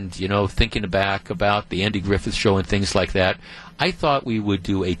 and, you know, thinking back about the Andy Griffith Show and things like that, I thought we would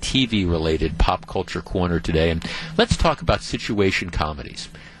do a TV-related pop culture corner today. And let's talk about situation comedies.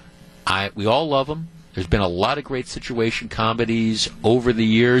 We all love them. There's been a lot of great situation comedies over the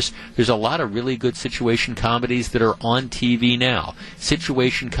years. There's a lot of really good situation comedies that are on TV now.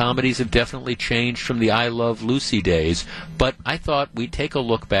 Situation comedies have definitely changed from the I Love Lucy days, but I thought we'd take a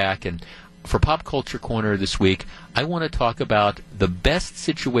look back, and for Pop Culture Corner this week, I want to talk about the best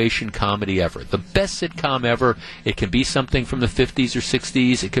situation comedy ever, the best sitcom ever. It can be something from the 50s or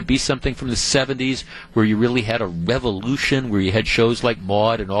 60s. It could be something from the 70s where you really had a revolution, where you had shows like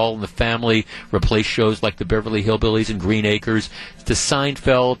Maude and All in the Family replace shows like the Beverly Hillbillies and Green Acres, to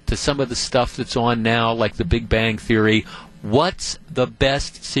Seinfeld, to some of the stuff that's on now like The Big Bang Theory. What's the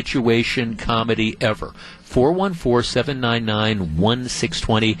best situation comedy ever?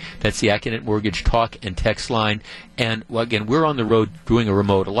 414-799-1620. That's the Accident Mortgage talk and text line. And, well, again, we're on the road doing a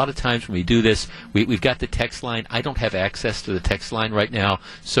remote. A lot of times when we do this, we've got the text line. I don't have access to the text line right now,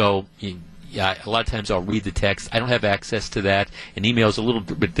 so a lot of times I'll read the text. I don't have access to that. An email is a little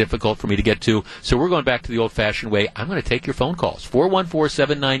bit difficult for me to get to. So we're going back to the old-fashioned way. I'm going to take your phone calls.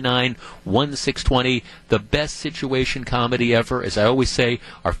 414-799-1620. The best situation comedy ever. As I always say,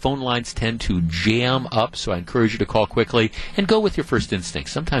 our phone lines tend to jam up, so I encourage you to call quickly and go with your first instinct.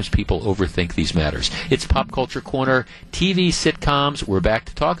 Sometimes people overthink these matters. It's Pop Culture Corner, TV sitcoms. We're back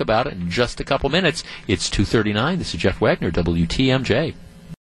to talk about it in just a couple minutes. It's 2:39. This is Jeff Wagner, WTMJ.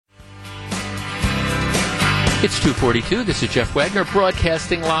 It's 2:42. This is Jeff Wagner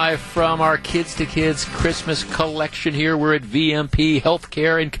broadcasting live from our Kids to Kids Christmas collection here. We're at VMP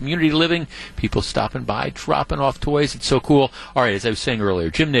Healthcare and Community Living. People stopping by, dropping off toys. It's so cool. All right, as I was saying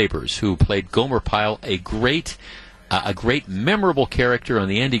earlier, Jim Nabors, who played Gomer Pyle, a great memorable character on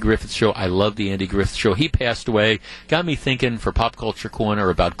the Andy Griffith Show. I love the Andy Griffith Show. He passed away. Got me thinking for Pop Culture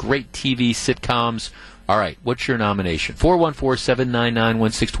Corner about great TV sitcoms. All right, what's your nomination?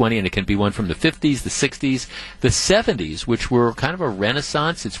 414-799-1620, and it can be one from the 50s, the 60s, the 70s, which were kind of a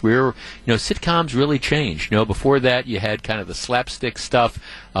renaissance. It's where, sitcoms really changed. Before that, you had kind of the slapstick stuff,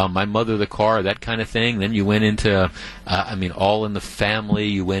 My Mother the Car, that kind of thing. Then you went into, All in the Family.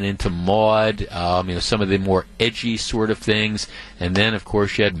 You went into Maude, some of the more edgy sort of things. And then, of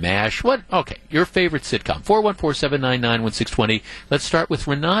course, you had MASH. Okay, your favorite sitcom. 414-799-1620. Let's start with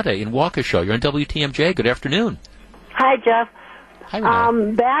Renata in Waukesha. You're on WTMJ. Good afternoon. Hi, Jeff. Hi,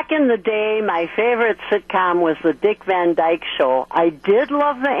 Renata. Back in the day, my favorite sitcom was the Dick Van Dyke Show. I did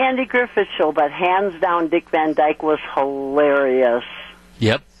love the Andy Griffith Show, but hands down, Dick Van Dyke was hilarious.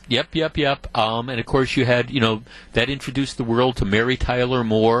 Yep. And of course you had, that introduced the world to Mary Tyler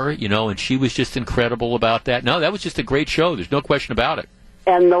Moore, and she was just incredible about that. No, that was just a great show. There's no question about it.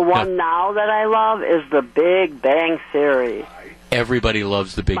 And the one now that I love is the Big Bang Theory. Everybody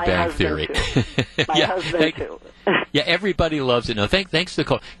loves the Big Bang Theory. My husband, too. Yeah, everybody loves it. No, thanks for the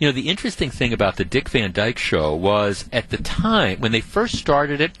call. The interesting thing about the Dick Van Dyke Show was, at the time, when they first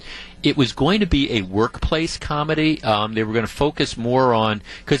started it, it was going to be a workplace comedy. They were going to focus more on,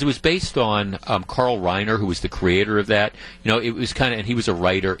 because it was based on Carl Reiner, who was the creator of that. It was kind of, and he was a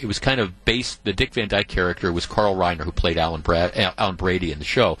writer. It was kind of based, the Dick Van Dyke character was Carl Reiner, who played Alan Brady in the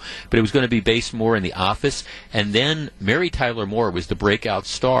show. But it was going to be based more in The Office. And then Mary Tyler Moore was the breakout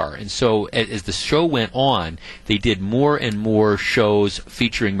star. And so as the show went on, they did more and more shows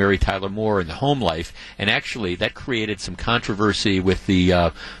featuring Mary Tyler Moore in the home life. And actually, that created some controversy with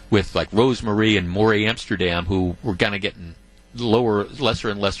the with like Rosemarie and Maury Amsterdam, who were kind of getting lesser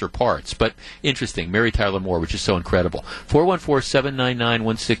and lesser parts. But interesting, Mary Tyler Moore, which is so incredible.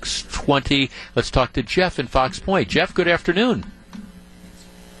 414-799-1620. Let's talk to Jeff in Fox Point. Jeff, good afternoon.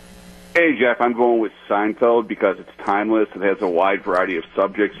 Hey, Jeff, I'm going with Seinfeld because it's timeless. It has a wide variety of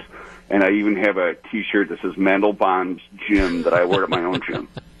subjects, and I even have a T-shirt that says Mandelbaum's Gym that I wear at my own gym.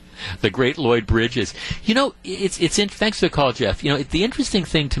 The great Lloyd Bridges. You know, thanks for the call, Jeff. You know, the interesting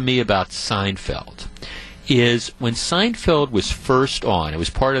thing to me about Seinfeld is when Seinfeld was first on, it was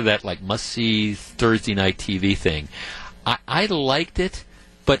part of that like must-see Thursday night TV thing. I liked it,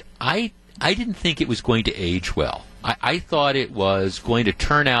 but I didn't think it was going to age well. I thought it was going to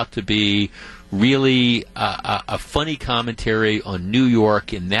turn out to be really a funny commentary on New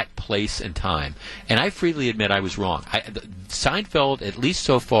York in that place and time. And I freely admit I was wrong. Seinfeld, at least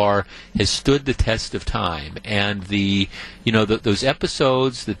so far, has stood the test of time. And those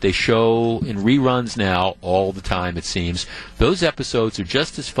episodes that they show in reruns now all the time, it seems, those episodes are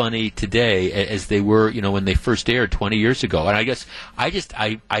just as funny today as they were, when they first aired 20 years ago. And I guess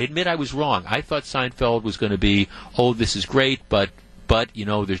I admit I was wrong. I thought Seinfeld was going to be, oh, this is great, but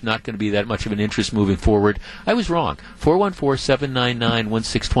there's not going to be that much of an interest moving forward. I was wrong.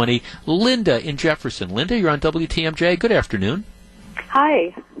 414-799-1620. Linda in Jefferson. Linda, you're on WTMJ. Good afternoon.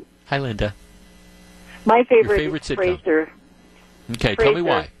 Hi. Hi, Linda. My favorite is sitcom. Frasier. Okay, tell me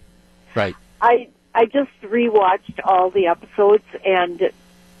why. Right. I just rewatched all the episodes, and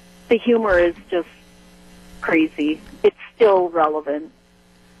the humor is just crazy. It's still relevant.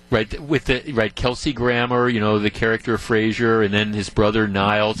 Right, with Kelsey Grammer, the character of Frasier, and then his brother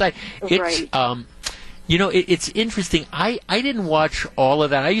Niles. It's interesting. I didn't watch all of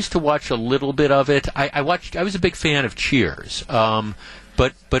that. I used to watch a little bit of it. I was a big fan of Cheers.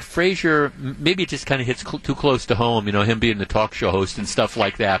 But Frasier, maybe it just kind of hits too close to home, him being the talk show host and stuff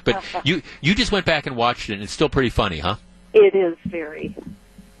like that. But you just went back and watched it, and it's still pretty funny, huh? It is very.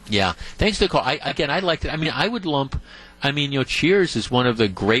 Yeah. Thanks for the call. I liked it. I mean, I would lump. Cheers is one of the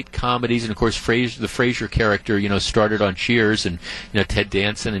great comedies, and of course, the Frasier character, started on Cheers, and Ted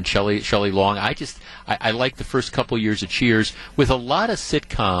Danson and Shelley Long. I like the first couple years of Cheers. With a lot of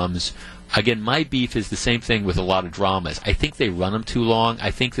sitcoms, again, my beef is the same thing with a lot of dramas. I think they run them too long. I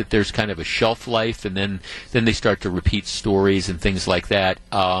think that there's kind of a shelf life, and then they start to repeat stories and things like that.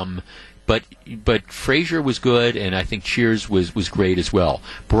 But Frasier was good, and I think Cheers was great as well.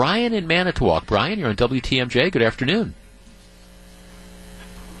 Brian in Manitowoc. Brian, you're on WTMJ. Good afternoon.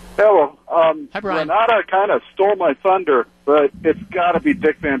 Hello. Hi, Brian. Renata kind of stole my thunder, but it's got to be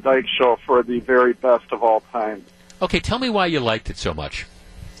Dick Van Dyke Show for the very best of all time. Okay, tell me why you liked it so much.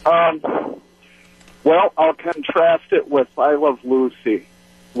 Well, I'll contrast it with I Love Lucy,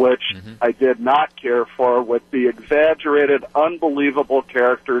 which I did not care for, with the exaggerated, unbelievable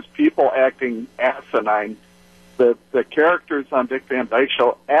characters, people acting asinine. The characters on Dick Van Dyke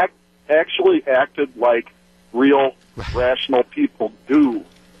Show actually acted like real, rational people do.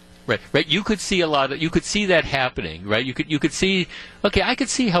 Right. You could see you could see that happening, right? You could see. Okay, I could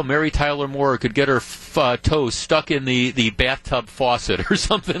see how Mary Tyler Moore could get her toes stuck in the bathtub faucet or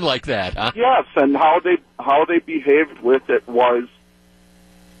something like that. Huh? Yes, and how they behaved with it was,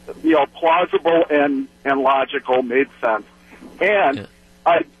 plausible and logical, made sense. And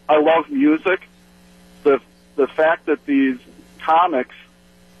I love music. The fact that these comics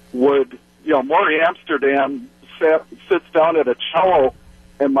would, Maury Amsterdam sits down at a cello,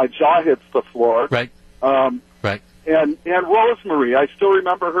 and my jaw hits the floor. Right. Right. And Rosemary, I still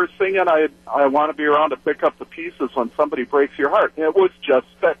remember her singing, I want to be around to pick up the pieces when somebody breaks your heart. And it was just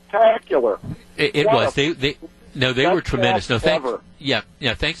spectacular. It was. They were tremendous. No, thanks. Yeah.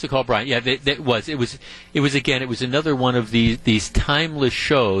 Thanks for the call, Brian. Yeah, it was another one of these timeless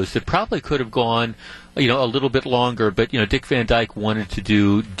shows that probably could have gone, a little bit longer, but Dick Van Dyke wanted to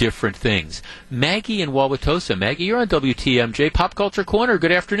do different things. Maggie in Wauwatosa. Maggie, you're on WTMJ Pop Culture Corner.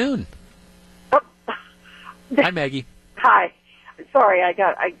 Good afternoon. Hi, Maggie. Hi. Sorry, I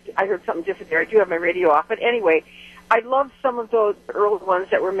heard something different there. I do have my radio off, but anyway, I love some of those early ones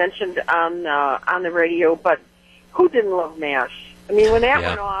that were mentioned on the radio, but who didn't love MASH? I mean, when that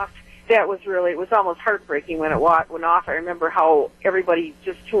went off, it was almost heartbreaking when it went off. I remember how everybody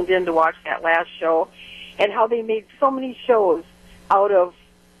just tuned in to watch that last show, and how they made so many shows out of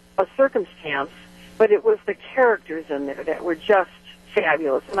a circumstance, but it was the characters in there that were just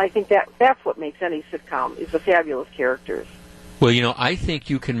fabulous. And I think that's what makes any sitcom, is the fabulous characters. Well, I think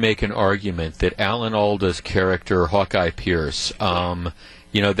you can make an argument that Alan Alda's character, Hawkeye Pierce,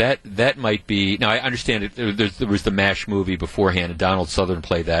 that might be. Now, I understand there was the MASH movie beforehand, and Donald Sutherland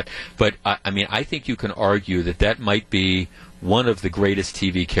played that. But I think you can argue that might be one of the greatest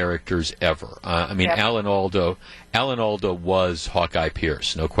TV characters ever. Yep. Alan Alda was Hawkeye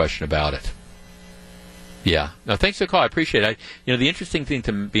Pierce, no question about it. Yeah. No, thanks for the call. I appreciate it. The interesting thing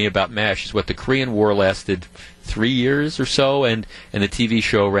to me about MASH is what the Korean War lasted 3 years or so, and the TV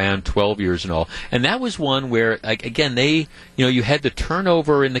show ran 12 years and all. And that was one where, again, you had the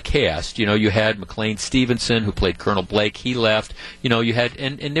turnover in the cast. You had McLean Stevenson, who played Colonel Blake. He left. You had,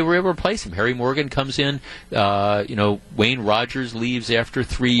 and they were able to replace him. Harry Morgan comes in. Wayne Rogers leaves after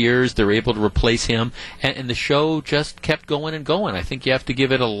 3 years. They're able to replace him. And the show just kept going and going. I think you have to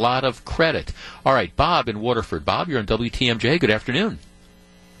give it a lot of credit. All right, Bob in Waterford. Bob, you're on WTMJ. Good afternoon.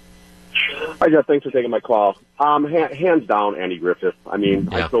 Hi, Jeff. Thanks for taking my call. Hands down, Andy Griffith. I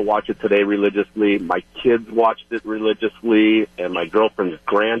still watch it today religiously. My kids watched it religiously, and my girlfriend's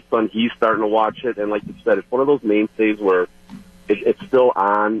grandson, he's starting to watch it. And like you said, it's one of those mainstays where it's still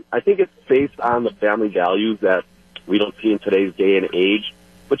on. I think it's based on the family values that we don't see in today's day and age.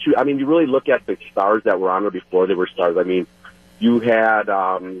 But you really look at the stars that were on there before they were stars. You had,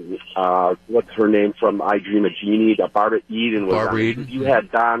 what's her name from I Dream of Jeannie? Barbara Eden was on there. You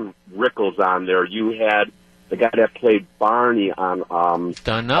had Don Rickles on there. You had the guy that played Barney on Don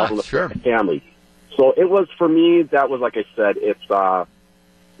Knotts, sure. Family. So it was, for me, that was, like I said, it's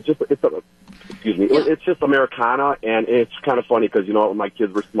just Americana, and it's kind of funny because, when my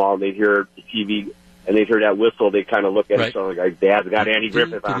kids were small and they'd hear the TV and they'd hear that whistle, they kind of look at each other like, Dad's got Andy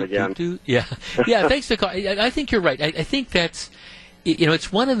Griffith on again. Yeah, thanks for the call. I think you're right. I think that's,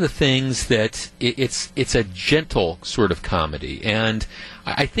 it's one of the things that it's a gentle sort of comedy, and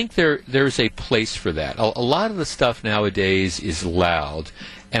I think there's a place for that. A lot of the stuff nowadays is loud,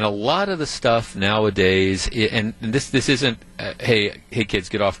 and a lot of the stuff nowadays, and this isn't, hey kids,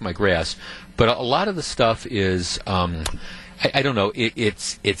 get off my grass, but a lot of the stuff is, I don't know.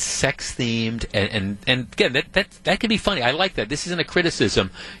 It's sex themed, and again, that can be funny. I like that. This isn't a criticism,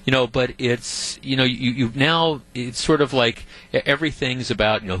 but it's you now it's sort of like everything's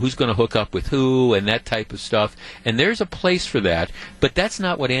about who's going to hook up with who and that type of stuff. And there's a place for that, but that's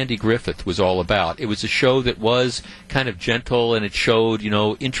not what Andy Griffith was all about. It was a show that was kind of gentle, and it showed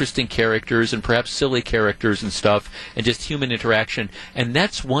interesting characters and perhaps silly characters and stuff, and just human interaction. And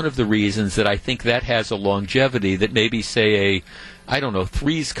that's one of the reasons that I think that has a longevity that maybe say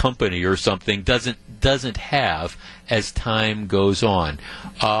Three's Company or something doesn't have as time goes on.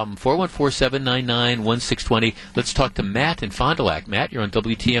 414-799-1620. Let's talk to Matt in Fond du Lac. Matt, you're on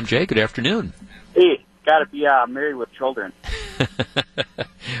WTMJ. Good afternoon. Hey, gotta be Married with Children.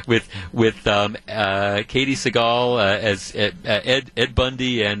 with Katie Seagal as Ed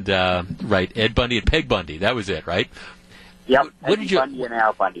Bundy and Ed Bundy and Peg Bundy. That was it, right? Yep. Bundy and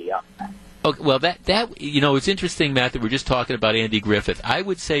Al Bundy. Yep. Okay, well, that it's interesting, Matt, that we're just talking about Andy Griffith. I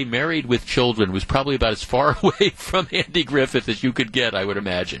would say Married with Children was probably about as far away from Andy Griffith as you could get, I would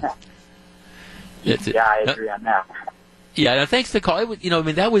imagine. Yeah, I agree on that. Yeah, now thanks for the call.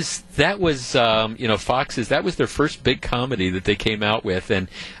 That was Fox's. That was their first big comedy that they came out with, and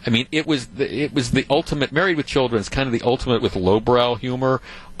it was the ultimate. Married with Children is kind of the ultimate with lowbrow humor.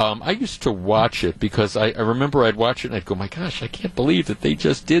 I used to watch it because I remember I'd watch it and I'd go, my gosh, I can't believe that they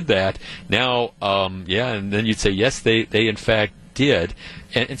just did that. Now, and then you'd say, yes, they in fact did.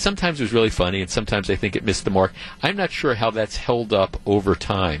 And sometimes it was really funny, and sometimes I think it missed the mark. I'm not sure how that's held up over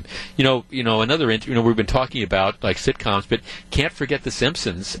time. Another we've been talking about like sitcoms, but can't forget The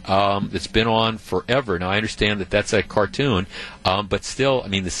Simpsons. That's been on forever. Now I understand that that's a cartoon, but still,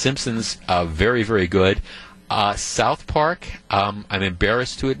 The Simpsons, very, very good. South Park, I'm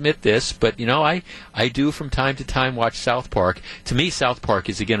embarrassed to admit this, but I do from time to time watch South Park. To me, South Park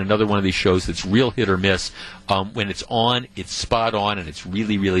is again another one of these shows that's real hit or miss. When it's on, it's spot on and it's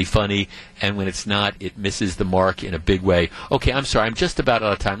really, really funny, and when it's not, it misses the mark in a big way. Okay, I'm sorry, I'm just about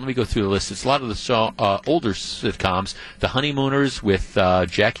out of time. Let me go through the list. It's a lot of the older sitcoms. The Honeymooners with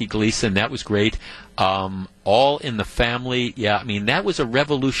Jackie Gleason, that was great. All in the Family, that was a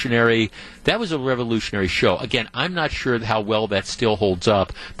revolutionary show. Again, I'm not sure how well that still holds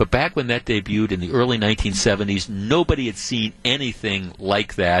up, but back when that debuted in the early 1970s, nobody had seen anything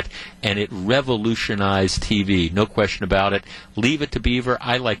like that, and it revolutionized TV, no question about it. Leave It to Beaver,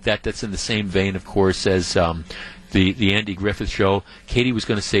 I like that. That's in the same vein, of course, as the Andy Griffith Show. Katie was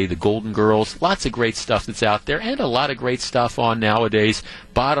going to say the Golden Girls. Lots of great stuff that's out there, and a lot of great stuff on nowadays.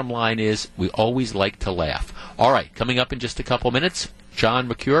 Bottom line is, we always like to laugh. All right, coming up in just a couple minutes, John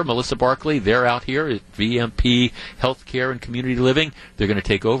McCure, Melissa Barkley, they're out here at VMP Healthcare and Community Living. They're going to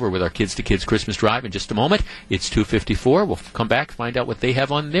take over with our Kids to Kids Christmas Drive in just a moment. It's 2:54. We'll come back, find out what they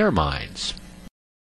have on their minds.